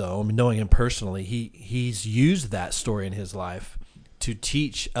Jeff, though, knowing him personally, he's used that story in his life to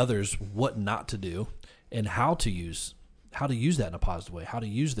teach others what not to do and how to use that in a positive way, how to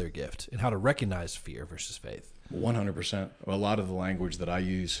use their gift, and how to recognize fear versus faith. 100%. A lot of the language that I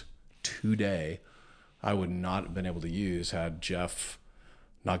use today, I would not have been able to use had Jeff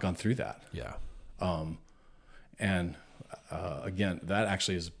not gone through that. Yeah. Again, that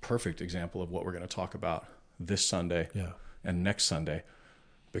actually is a perfect example of what we're going to talk about this Sunday and next Sunday,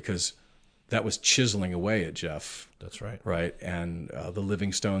 because that was chiseling away at Jeff. That's right. Right. And the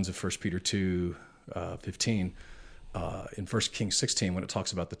living stones of 1 Peter 2:15, in 1 Kings 16, when it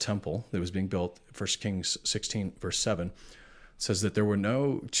talks about the temple that was being built, 1 Kings 16, verse 7, says that there were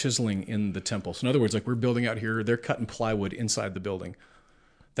no chiseling in the temple. So in other words, like we're building out here, they're cutting plywood inside the building.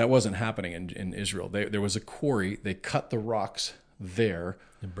 That wasn't happening in Israel. There was a quarry. They cut the rocks there.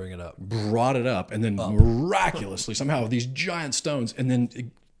 And bring it up. Brought it up, and then miraculously, somehow, these giant stones, and then it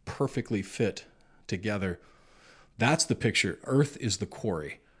perfectly fit together. That's the picture. Earth is the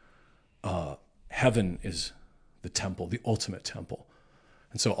quarry. Heaven is the temple, the ultimate temple.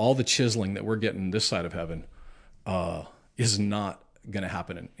 And so all the chiseling that we're getting this side of heaven is not going to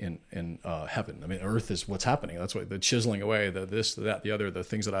happen in heaven. I mean, earth is what's happening. That's why the chiseling away, the this, the that, the other, the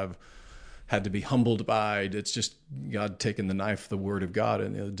things that I've had to be humbled by. It's just God taking the knife, the word of God,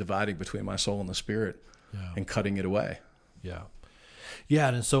 and dividing between my soul and the spirit and cutting it away. Yeah. Yeah.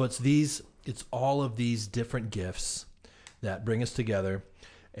 And so it's all of these different gifts that bring us together,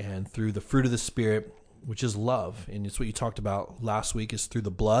 and through the fruit of the Spirit, which is love. And it's what you talked about last week, is through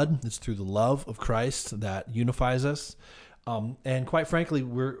the blood. It's through the love of Christ that unifies us. And quite frankly,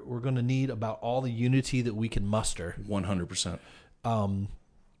 we're going to need about all the unity that we can muster. 100%.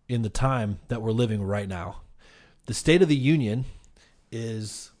 In the time that we're living right now. The State of the Union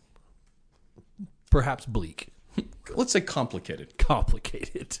is perhaps bleak. Let's say complicated.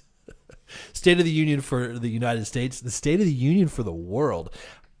 Complicated. State of the Union for the United States, the State of the Union for the world.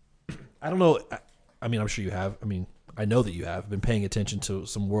 I don't know. I mean, I'm sure you have. I mean, I know that you have been paying attention to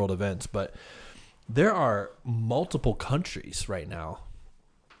some world events, but there are multiple countries right now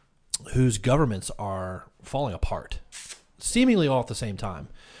whose governments are falling apart, seemingly all at the same time.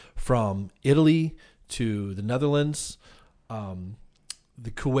 From Italy to the Netherlands, the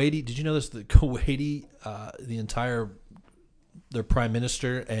Kuwaiti. Did you know this? The Kuwaiti, their prime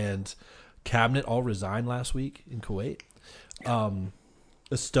minister and cabinet all resigned last week in Kuwait.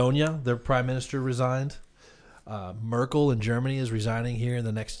 Estonia, their prime minister resigned. Merkel in Germany is resigning here in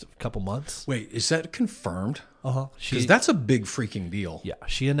the next couple months. Wait, is that confirmed? Uh-huh. Because that's a big freaking deal. Yeah,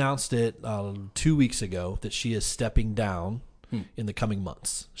 she announced it 2 weeks ago that she is stepping down in the coming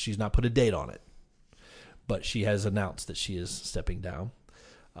months. She's not put a date on it, but she has announced that she is stepping down.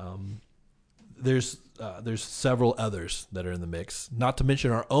 There's several others that are in the mix, not to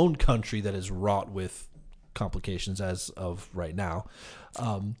mention our own country that is wrought with complications as of right now.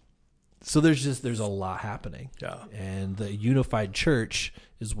 So there's a lot happening. Yeah. And the unified church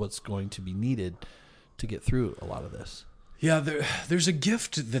is what's going to be needed to get through a lot of this. Yeah, there's a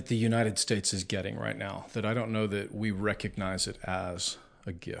gift that the United States is getting right now that I don't know that we recognize it as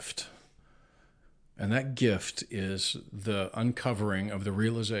a gift. And that gift is the uncovering of the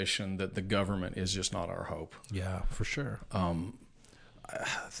realization that the government is just not our hope. Yeah, for sure. I'm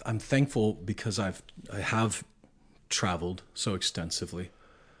thankful because I have traveled so extensively.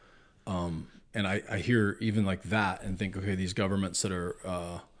 And I hear even like that and think, okay, these governments that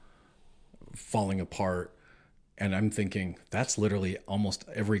are falling apart. And I'm thinking that's literally almost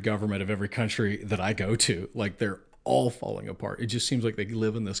every government of every country that I go to. Like they're all falling apart. It just seems like they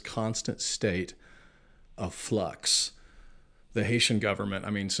live in this constant state of flux. The Haitian government, I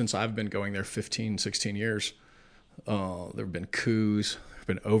mean, since I've been going there 15, 16 years, there have been coups, there have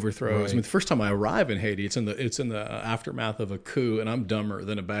been overthrows. Right. I mean, the first time I arrive in Haiti, it's in the aftermath of a coup, and I'm dumber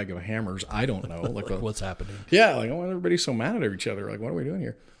than a bag of hammers. I don't know. Like what's happening? Yeah, like, why is everybody so mad at each other? Like, what are we doing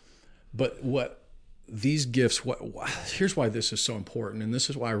here? But what these gifts, here's why this is so important, and this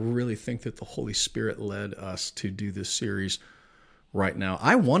is why I really think that the Holy Spirit led us to do this series right now.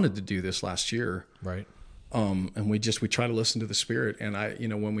 I wanted to do this last year. Right. And we try to listen to the Spirit. And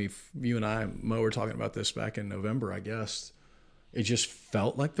when you and I, Mo, were talking about this back in November, I guess, it just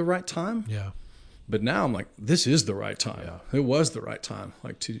felt like the right time. Yeah. But now I'm like, this is the right time. Yeah. It was the right time,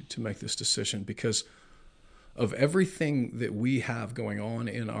 like to make this decision because of everything that we have going on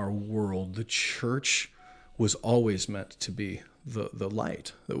in our world. The church was always meant to be the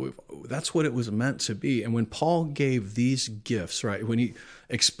light. That's what it was meant to be. And when Paul gave these gifts, right, when he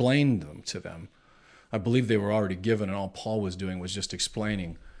explained them to them, I believe they were already given, and all Paul was doing was just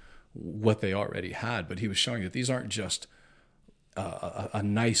explaining what they already had. But he was showing that these aren't just a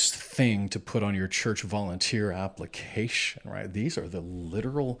nice thing to put on your church volunteer application, right? These are the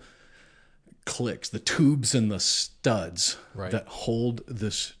literal clicks, the tubes and the studs that hold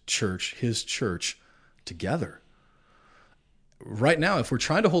this church, his church, together. Right now, if we're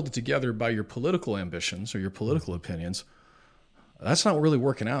trying to hold it together by your political ambitions or your political opinions, that's not really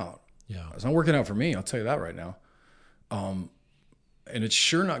working out. Yeah. It's not working out for me, I'll tell you that right now. And it's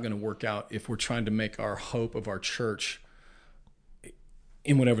sure not going to work out if we're trying to make our hope of our church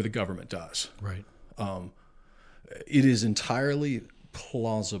in whatever the government does. Right. It is entirely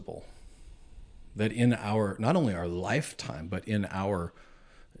plausible that in our, not only our lifetime, but in our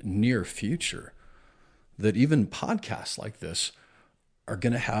near future, that even podcasts like this are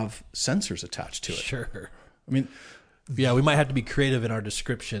going to have censors attached to it. Sure. I mean, yeah, we might have to be creative in our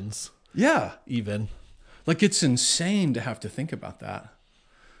descriptions. Yeah. Even. Like, it's insane to have to think about that.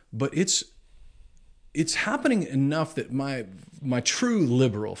 But it's happening enough that my true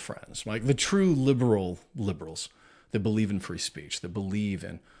liberal friends, like the true liberals that believe in free speech, that believe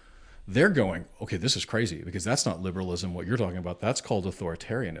in, they're going, okay, this is crazy, because that's not liberalism, what you're talking about. That's called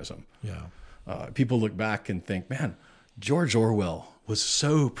authoritarianism. Yeah. People look back and think, man, George Orwell was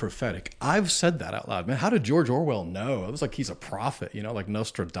so prophetic. I've said that out loud. Man, how did George Orwell know? It was like he's a prophet, like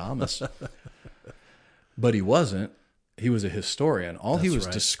Nostradamus. But he wasn't. He was a historian. All he was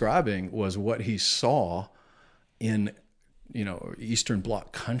describing was what he saw in, Eastern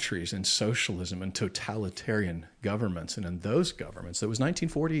Bloc countries and socialism and totalitarian governments. And in those governments, that was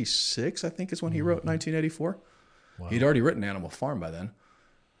 1946, I think, is when he wrote 1984. Wow. He'd already written Animal Farm by then.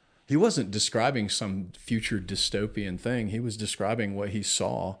 He wasn't describing some future dystopian thing. He was describing what he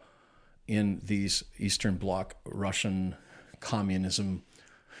saw in these Eastern Bloc Russian communism.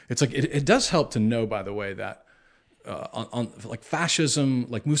 It's like, it does help to know, by the way, that on like fascism,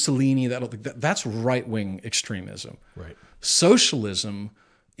 like Mussolini, that's right-wing extremism. Right. Socialism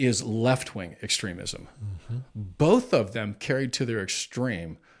is left-wing extremism. Mm-hmm. Both of them, carried to their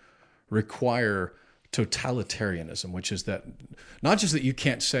extreme, require totalitarianism, which is that not just that you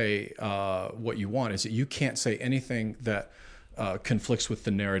can't say what you want, is that you can't say anything that conflicts with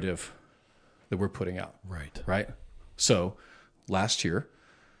the narrative that we're putting out. Right. So last year,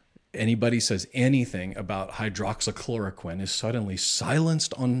 anybody says anything about hydroxychloroquine is suddenly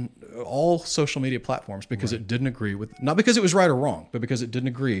silenced on all social media platforms because it didn't agree with, not because it was right or wrong, but because it didn't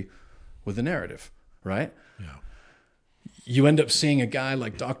agree with the narrative, right? Yeah. You end up seeing a guy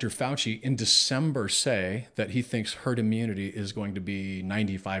like Dr. Fauci in December say that he thinks herd immunity is going to be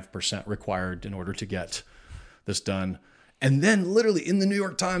 95% required in order to get this done. And then literally in the New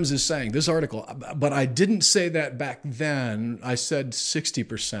York Times is saying this article, but I didn't say that back then. I said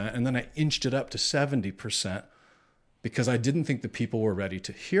 60%, and then I inched it up to 70% because I didn't think the people were ready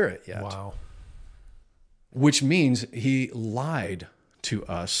to hear it yet. Wow. Which means he lied to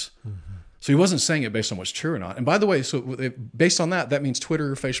us. Mm-hmm. So he wasn't saying it based on what's true or not. And by the way, so based on that means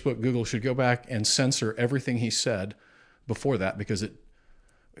Twitter, Facebook, Google should go back and censor everything he said before that because it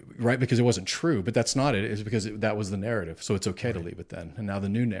wasn't true. But that's not it. It's because that was the narrative. So it's okay to leave it then. And now the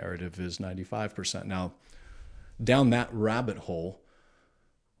new narrative is 95%. Now, down that rabbit hole,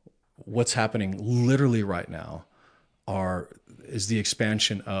 what's happening literally right now is the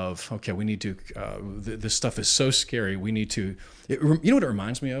expansion of, okay, we need to, this stuff is so scary, we need to, you know what it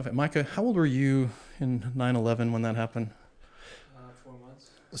reminds me of? And Micah, how old were you in 9/11 when that happened? 4 months.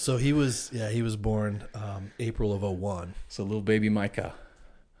 So he was born April of 2001. So little baby Micah.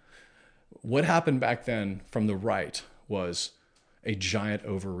 What happened back then from the right was a giant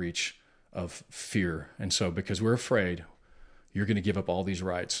overreach of fear. And so because we're afraid, you're going to give up all these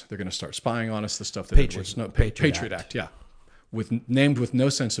rights. They're going to start spying on us, the stuff that Patriot Act, yeah. Named with no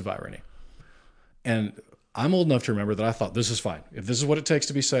sense of irony. And I'm old enough to remember that I thought, this is fine. If this is what it takes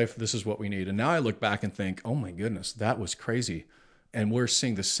to be safe, this is what we need. And now I look back and think, oh my goodness, that was crazy. And we're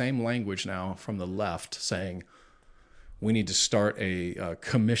seeing the same language now from the left saying we need to start a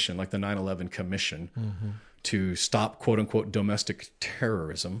commission, like the 9/11 commission, to stop, quote unquote, domestic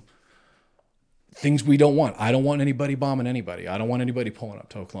terrorism. Things we don't want. I don't want anybody bombing anybody. I don't want anybody pulling up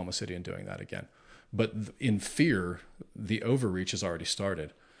to Oklahoma City and doing that again. But in fear, the overreach has already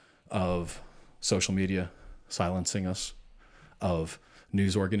started of social media silencing us, of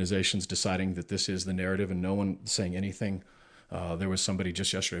news organizations deciding that this is the narrative and no one saying anything. There was somebody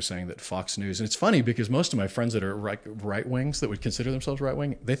just yesterday saying that Fox News, and it's funny because most of my friends that are right wings that would consider themselves right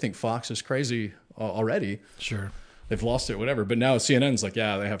wing, they think Fox is crazy already. Sure. They've lost it, whatever. But now CNN's like,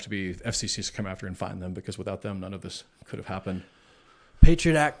 yeah, they have to be, FCC's to come after and find them because without them, none of this could have happened.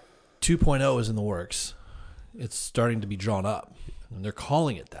 Patriot Act 2.0 is in the works. It's starting to be drawn up, and they're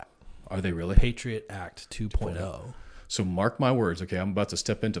calling it that. Are they really? Patriot Act 2.0. So mark my words, okay? I'm about to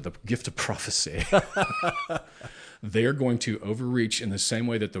step into the gift of prophecy. They are going to overreach in the same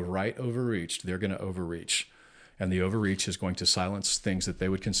way that the right overreached. They're going to overreach. And the overreach is going to silence things that they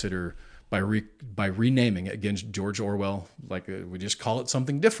would consider by renaming it against George Orwell, like we just call it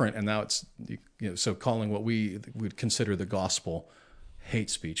something different, and now it's so calling what we would consider the gospel hate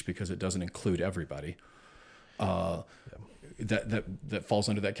speech because it doesn't include everybody. That falls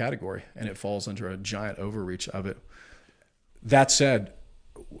under that category, and it falls under a giant overreach of it. That said,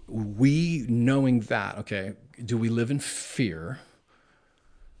 we knowing that, okay, do we live in fear,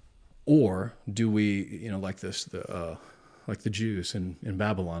 or do we, like this like the Jews in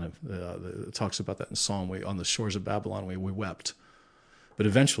Babylon. It talks about that in Psalm. On the shores of Babylon, we wept. But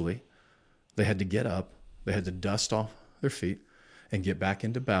eventually, they had to get up. They had to dust off their feet and get back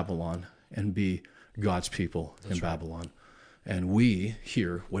into Babylon and be God's people in Babylon. And we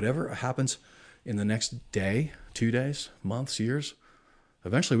here, whatever happens in the next day, 2 days, months, years,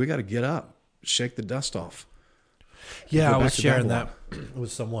 eventually we got to get up, shake the dust off. Yeah, I was sharing that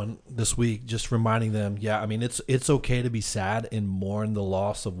with someone this week, just reminding them, it's okay to be sad and mourn the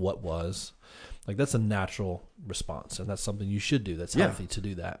loss of what was. Like, that's a natural response, and that's something you should do. That's healthy to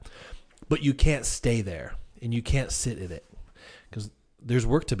do that. But you can't stay there, and you can't sit in it, because there's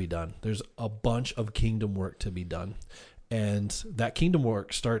work to be done. There's a bunch of kingdom work to be done, and that kingdom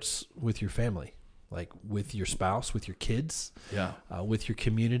work starts with your family, like with your spouse, with your kids, with your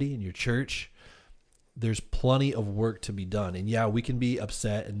community and your church. There's plenty of work to be done. And we can be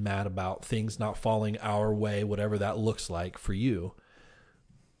upset and mad about things not falling our way, whatever that looks like for you.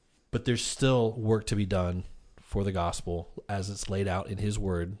 But there's still work to be done for the gospel as it's laid out in his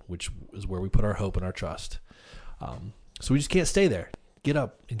word, which is where we put our hope and our trust. So we just can't stay there. Get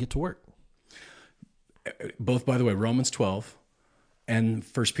up and get to work. Both, by the way, Romans 12 and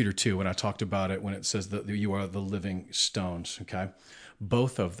 1 Peter 2, when I talked about it, when it says that you are the living stones, okay?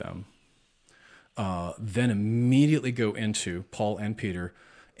 Both of them then immediately go into Paul and Peter,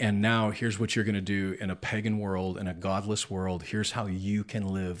 and now here's what you're going to do in a pagan world, in a godless world. Here's how you can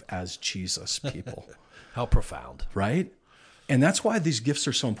live as Jesus people. How profound. Right? And that's why these gifts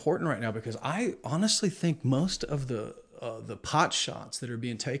are so important right now, because I honestly think most of the pot shots that are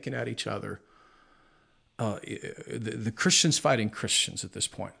being taken at each other, the Christians fighting Christians at this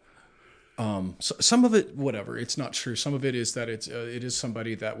point. So some of it, whatever, it's not true. Some of it is that it is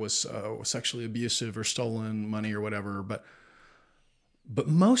somebody that was sexually abusive or stolen money or whatever. But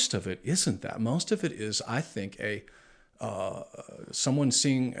most of it isn't that. Most of it is, I think, someone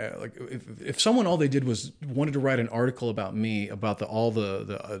seeing like if someone all they did was wanted to write an article about me about all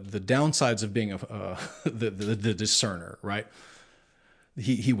the downsides of being the discerner, right?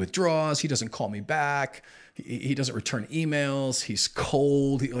 He withdraws. He doesn't call me back. He doesn't return emails. He's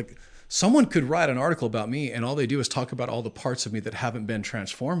cold. Someone could write an article about me, and all they do is talk about all the parts of me that haven't been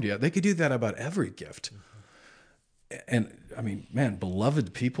transformed yet. They could do that about every gift. And I mean, man,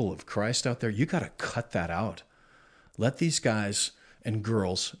 beloved people of Christ out there, you got to cut that out. Let these guys and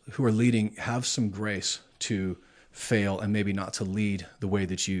girls who are leading have some grace to fail and maybe not to lead the way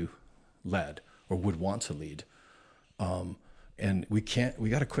that you led or would want to lead. And we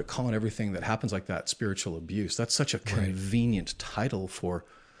got to quit calling everything that happens like that spiritual abuse. That's such a convenient title for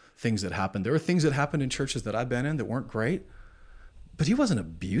things that happened. There were things that happened in churches that I've been in that weren't great, but he wasn't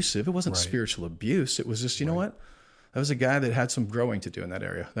abusive. It wasn't spiritual abuse. It was just, you know what? That was a guy that had some growing to do in that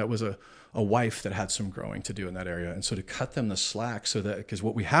area. That was a wife that had some growing to do in that area. And so to cut them the slack so that, because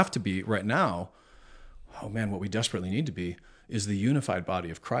what we have to be right now, oh man, what we desperately need to be is the unified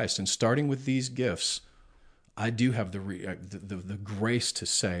body of Christ. And starting with these gifts, I do have the grace to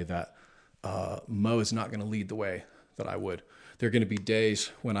say that Mo is not going to lead the way that I would. There are going to be days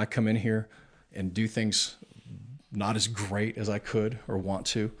when I come in here and do things not as great as I could or want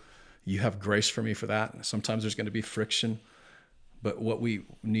to. You have grace for me for that. Sometimes there's going to be friction. But what we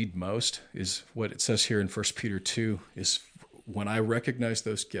need most is what it says here in 1 Peter 2 is when I recognize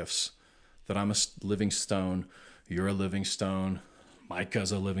those gifts, that I'm a living stone, you're a living stone,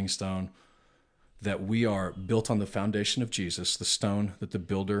 Micah's a living stone, that we are built on the foundation of Jesus, the stone that the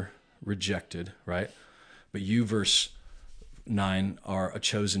builder rejected, right? But you, verse 9, are a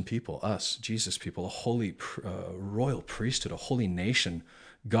chosen people, us, Jesus people, a holy royal priesthood, a holy nation,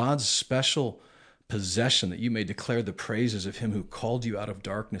 God's special possession, that you may declare the praises of him who called you out of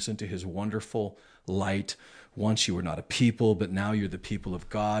darkness into his wonderful light. Once you were not a people, but now you're the people of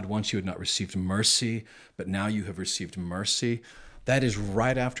God. Once you had not received mercy, but now you have received mercy. That is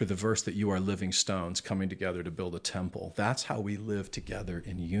right after the verse that you are living stones coming together to build a temple. That's how we live together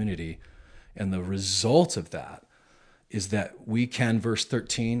in unity. And the result of that is that we can, verse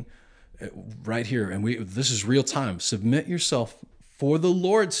 13, right here, and this is real time, submit yourself for the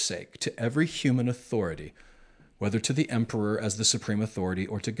Lord's sake to every human authority, whether to the emperor as the supreme authority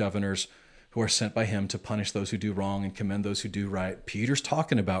or to governors who are sent by him to punish those who do wrong and commend those who do right. Peter's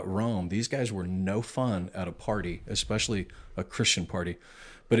talking about Rome. These guys were no fun at a party, especially a Christian party.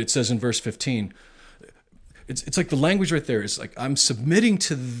 But it says in verse 15, it's like the language right there is like, I'm submitting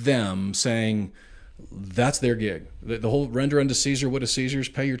to them, saying that's their gig. The whole render unto Caesar what is Caesar's,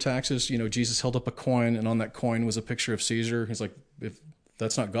 pay your taxes. You know, Jesus held up a coin, and on that coin was a picture of Caesar. He's like, if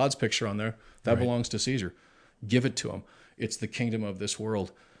that's not God's picture on there, that belongs to Caesar. Give it to him. It's the kingdom of this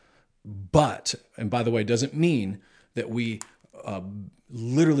world. But, and by the way, doesn't mean that we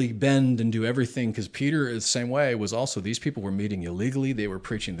literally bend and do everything, because Peter, the same way, was also, these people were meeting illegally. They were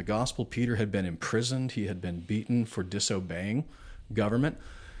preaching the gospel. Peter had been imprisoned. He had been beaten for disobeying government.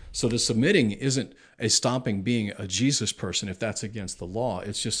 So the submitting isn't a stopping being a Jesus person if that's against the law.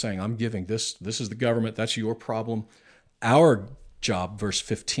 It's just saying, I'm giving this is the government, that's your problem. Our job, verse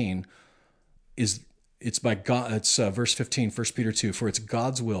 15, it's by God. It's verse 15, 1 Peter 2, for it's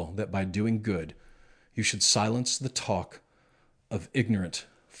God's will that by doing good, you should silence the talk of ignorant,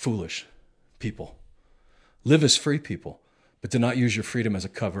 foolish people. Live as free people, but do not use your freedom as a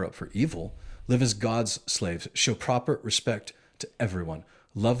cover-up for evil. Live as God's slaves. Show proper respect to everyone.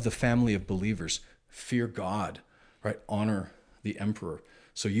 Love the family of believers. Fear God, right? Honor the emperor.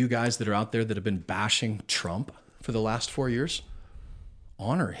 So you guys that are out there that have been bashing Trump for the last 4 years,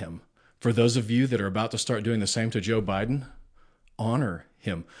 honor him. For those of you that are about to start doing the same to Joe Biden, honor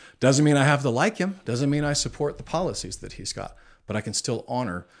him. Doesn't mean I have to like him. Doesn't mean I support the policies that he's got. But I can still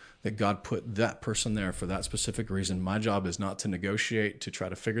honor that God put that person there for that specific reason. My job is not to negotiate, to try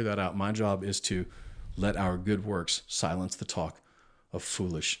to figure that out. My job is to let our good works silence the talk of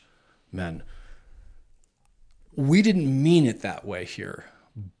foolish men. We didn't mean it that way here.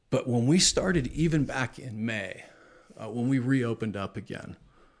 But when we started, even back in May, when we reopened up again,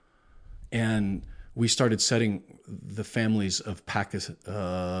 and we started setting the families of Pakistan,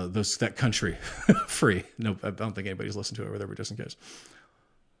 that country, free. No, I don't think anybody's listened to it over there, but just in case.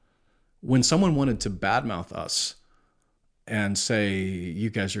 When someone wanted to badmouth us and say, you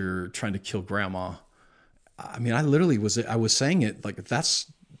guys are trying to kill grandma, I mean, I was saying it like,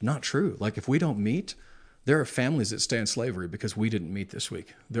 that's not true. Like, if we don't meet, there are families that stay in slavery because we didn't meet this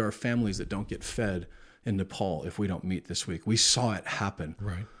week. There are families that don't get fed in Nepal if we don't meet this week. We saw it happen.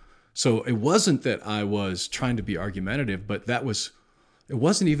 Right. So it wasn't that I was trying to be argumentative, but it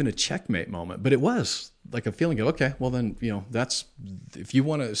wasn't even a checkmate moment, but it was like a feeling of, okay, well then, that's, if you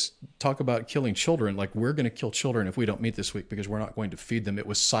want to talk about killing children, like, we're going to kill children if we don't meet this week because we're not going to feed them. It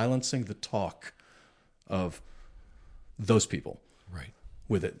was silencing the talk of those people. Right.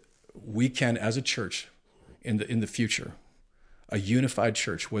 With it. We can, as a church in the future, a unified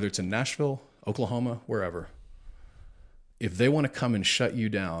church, whether it's in Nashville, Oklahoma, wherever, if they want to come and shut you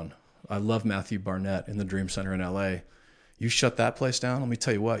down, I love Matthew Barnett in the Dream Center in LA. You shut that place down, let me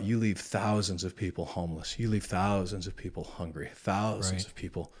tell you what, you leave thousands of people homeless. You leave thousands of people hungry, thousands of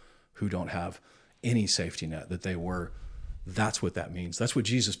people who don't have any safety net that they were. That's what that means. That's what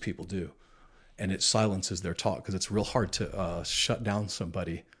Jesus people do. And it silences their talk, because it's real hard to shut down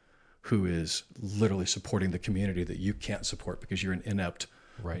somebody who is literally supporting the community that you can't support because you're an inept,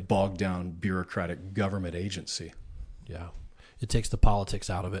 bogged down, bureaucratic government agency. Yeah. It takes the politics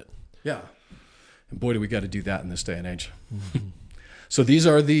out of it. Yeah. And boy, do we got to do that in this day and age. Mm-hmm. So these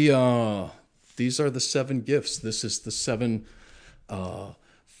are the 7 gifts. This is the 7,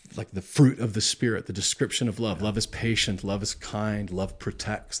 like the fruit of the Spirit, the description of love. Yeah. Love is patient. Love is kind. Love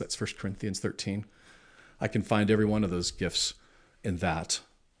protects. That's 1 Corinthians 13. I can find every one of those gifts in that.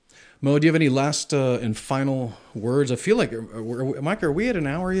 Mo, do you have any last and final words? I feel like, Mike, are we at an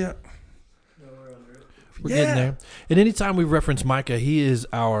hour yet? We're getting there. And anytime we reference Micah, he is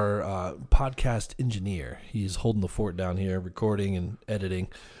our podcast engineer. He's holding the fort down here, recording and editing,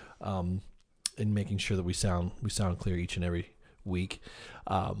 and making sure that we sound clear each and every week.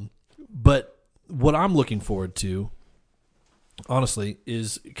 But what I'm looking forward to, honestly,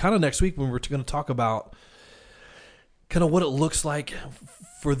 is kind of next week when we're going to talk about kind of what it looks like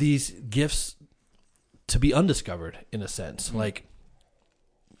for these gifts to be undiscovered, in a sense. Mm-hmm. Like,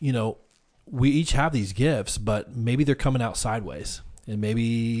 we each have these gifts, but maybe they're coming out sideways, and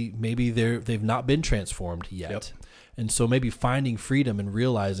maybe they've not been transformed yet. Yep. And so maybe finding freedom and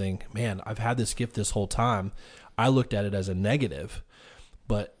realizing, man, I've had this gift this whole time. I looked at it as a negative,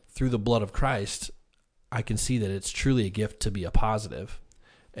 but through the blood of Christ, I can see that it's truly a gift to be a positive.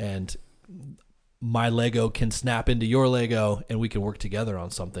 And my Lego can snap into your Lego and we can work together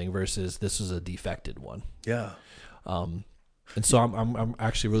on something versus this is a defected one. Yeah. And so I'm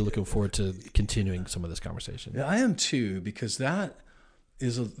actually really looking forward to continuing some of this conversation. Yeah, I am too, because that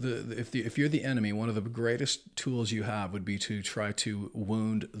is if you're the enemy, one of the greatest tools you have would be to try to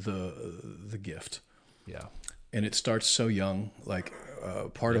wound the gift. Yeah, and it starts so young. Like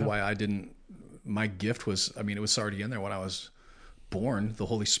part of why my gift was, it was already in there when I was born. The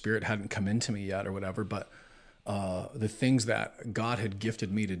Holy Spirit hadn't come into me yet, or whatever. But the things that God had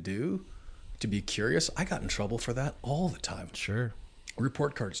gifted me to do. To be curious, I got in trouble for that all the time. Sure.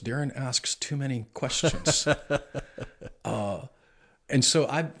 Report cards. Darren asks too many questions. And so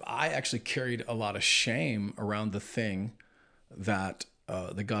I actually carried a lot of shame around the thing that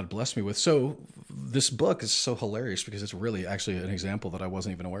that God blessed me with. So this book is so hilarious because it's really actually an example that I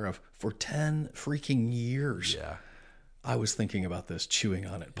wasn't even aware of. For 10 freaking years, I was thinking about this, chewing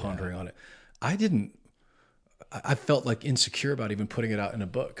on it, pondering on it. I felt like insecure about even putting it out in a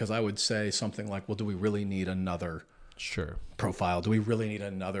book because I would say something like, well, do we really need another profile? Do we really need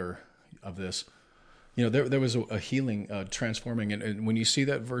another of this? You know, there was a healing, transforming. And when you see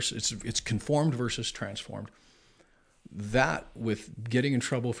that verse, it's conformed versus transformed. That with getting in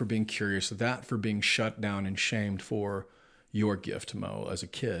trouble for being curious, that for being shut down and shamed for your gift, Mo, as a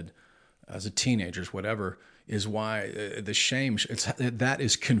kid, as a teenager, whatever, is why the shame, that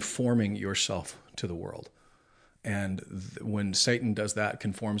is conforming yourself to the world. And when Satan does that,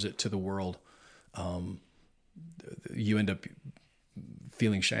 conforms it to the world, you end up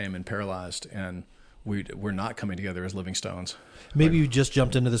feeling shame and paralyzed, and we're not coming together as living stones. Maybe you just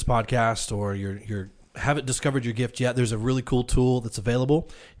jumped into this podcast, or you're haven't discovered your gift yet. There's a really cool tool that's available.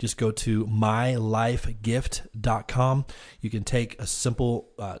 Just go to mylifegift.com. You can take a simple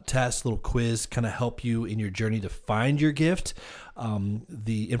test, little quiz, kind of help you in your journey to find your gift.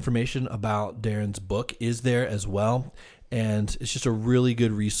 The information about Darren's book is there as well. And it's just a really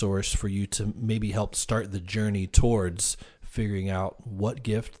good resource for you to maybe help start the journey towards figuring out what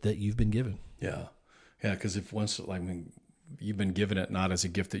gift that you've been given. Yeah. Yeah. Because you've been given it not as a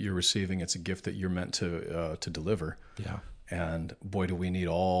gift that you're receiving, it's a gift that you're meant to deliver. Yeah. And boy, do we need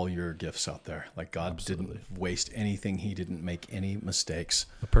all your gifts out there. Like God didn't waste anything. He didn't make any mistakes.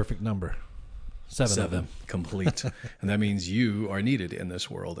 A perfect number. Seven of them. Complete. And that means you are needed in this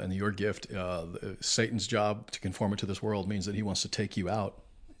world. And your gift, Satan's job to conform it to this world means that he wants to take you out.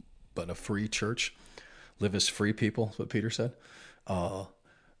 But a free church, live as free people, is what Peter said.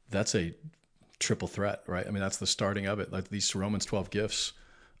 That's a triple threat, right? I mean, that's the starting of it. Like these Romans 12 gifts.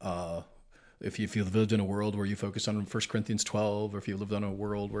 If you've lived in a world where you focus on 1 Corinthians 12, or if you lived in a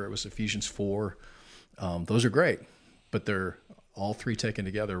world where it was Ephesians 4, those are great, but they're all three taken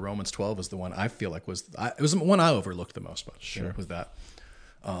together. Romans 12 is the one I feel like it was the one I overlooked the most. But was that.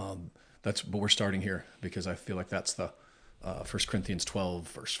 But we're starting here because I feel like that's the 1 Corinthians 12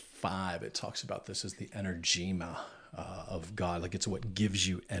 verse 5. It talks about this as the energema of God. Like it's what gives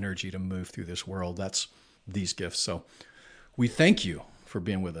you energy to move through this world. That's these gifts. So we thank you for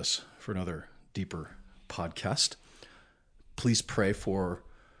being with us for another Deeper podcast. Please pray for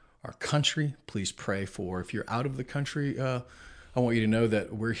our country. Please pray for, if you're out of the country, I want you to know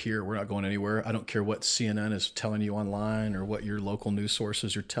that we're here. We're not going anywhere. I don't care what CNN is telling you online or what your local news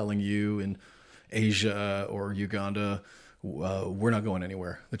sources are telling you in Asia or Uganda. We're not going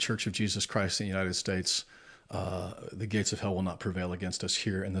anywhere. The Church of Jesus Christ in the United States, the gates of hell will not prevail against us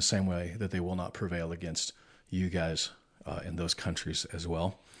here in the same way that they will not prevail against you guys in those countries as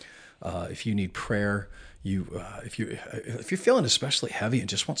well. If you need prayer, if you're feeling especially heavy and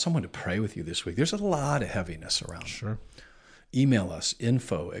just want someone to pray with you this week, there's a lot of heaviness around. Sure. Email us,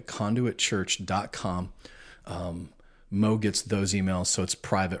 info@conduitchurch.com. Mo gets those emails, so it's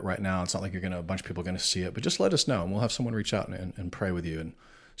private right now. It's not like a bunch of people are going to see it, but just let us know, and we'll have someone reach out and pray with you. And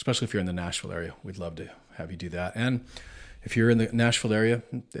especially if you're in the Nashville area, we'd love to have you do that. And if you're in the Nashville area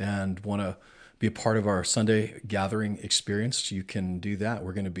and want to be a part of our Sunday gathering experience, you can do that.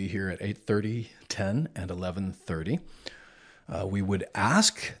 We're going to be here at 8:30, 10, and 11:30. We would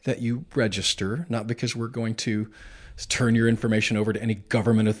ask that you register, not because we're going to turn your information over to any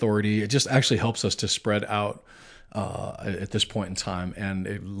government authority. It just actually helps us to spread out at this point in time. And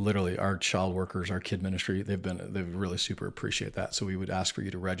literally our child workers, our kid ministry, they've really super appreciate that. So we would ask for you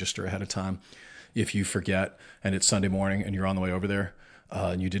to register ahead of time. If you forget and it's Sunday morning and you're on the way over there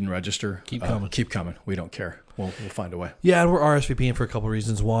and you didn't register, keep coming. We don't care. We'll find a way. Yeah. And we're RSVPing for a couple of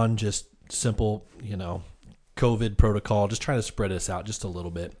reasons. One, just simple, COVID protocol, just trying to spread us out just a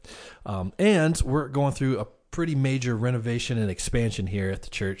little bit. And we're going through a pretty major renovation and expansion here at the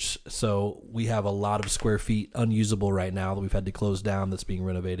church. So we have a lot of square feet unusable right now that we've had to close down that's being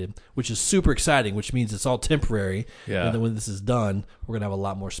renovated, which is super exciting, which means it's all temporary. Yeah. And then when this is done, we're going to have a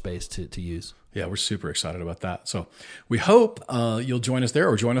lot more space to use. Yeah, we're super excited about that. So we hope you'll join us there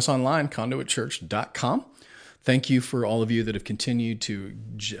or join us online, conduitchurch.com. Thank you for all of you that have continued to,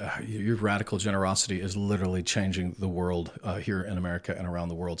 your radical generosity is literally changing the world here in America and around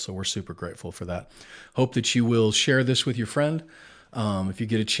the world. So we're super grateful for that. Hope that you will share this with your friend. If you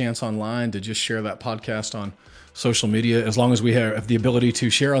get a chance online to just share that podcast on social media, as long as we have the ability to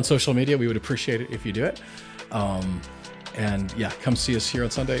share on social media, we would appreciate it if you do it. And yeah, come see us here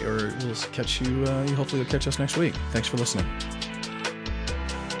on Sunday, or we'll catch you. Hopefully you'll catch us next week. Thanks for listening.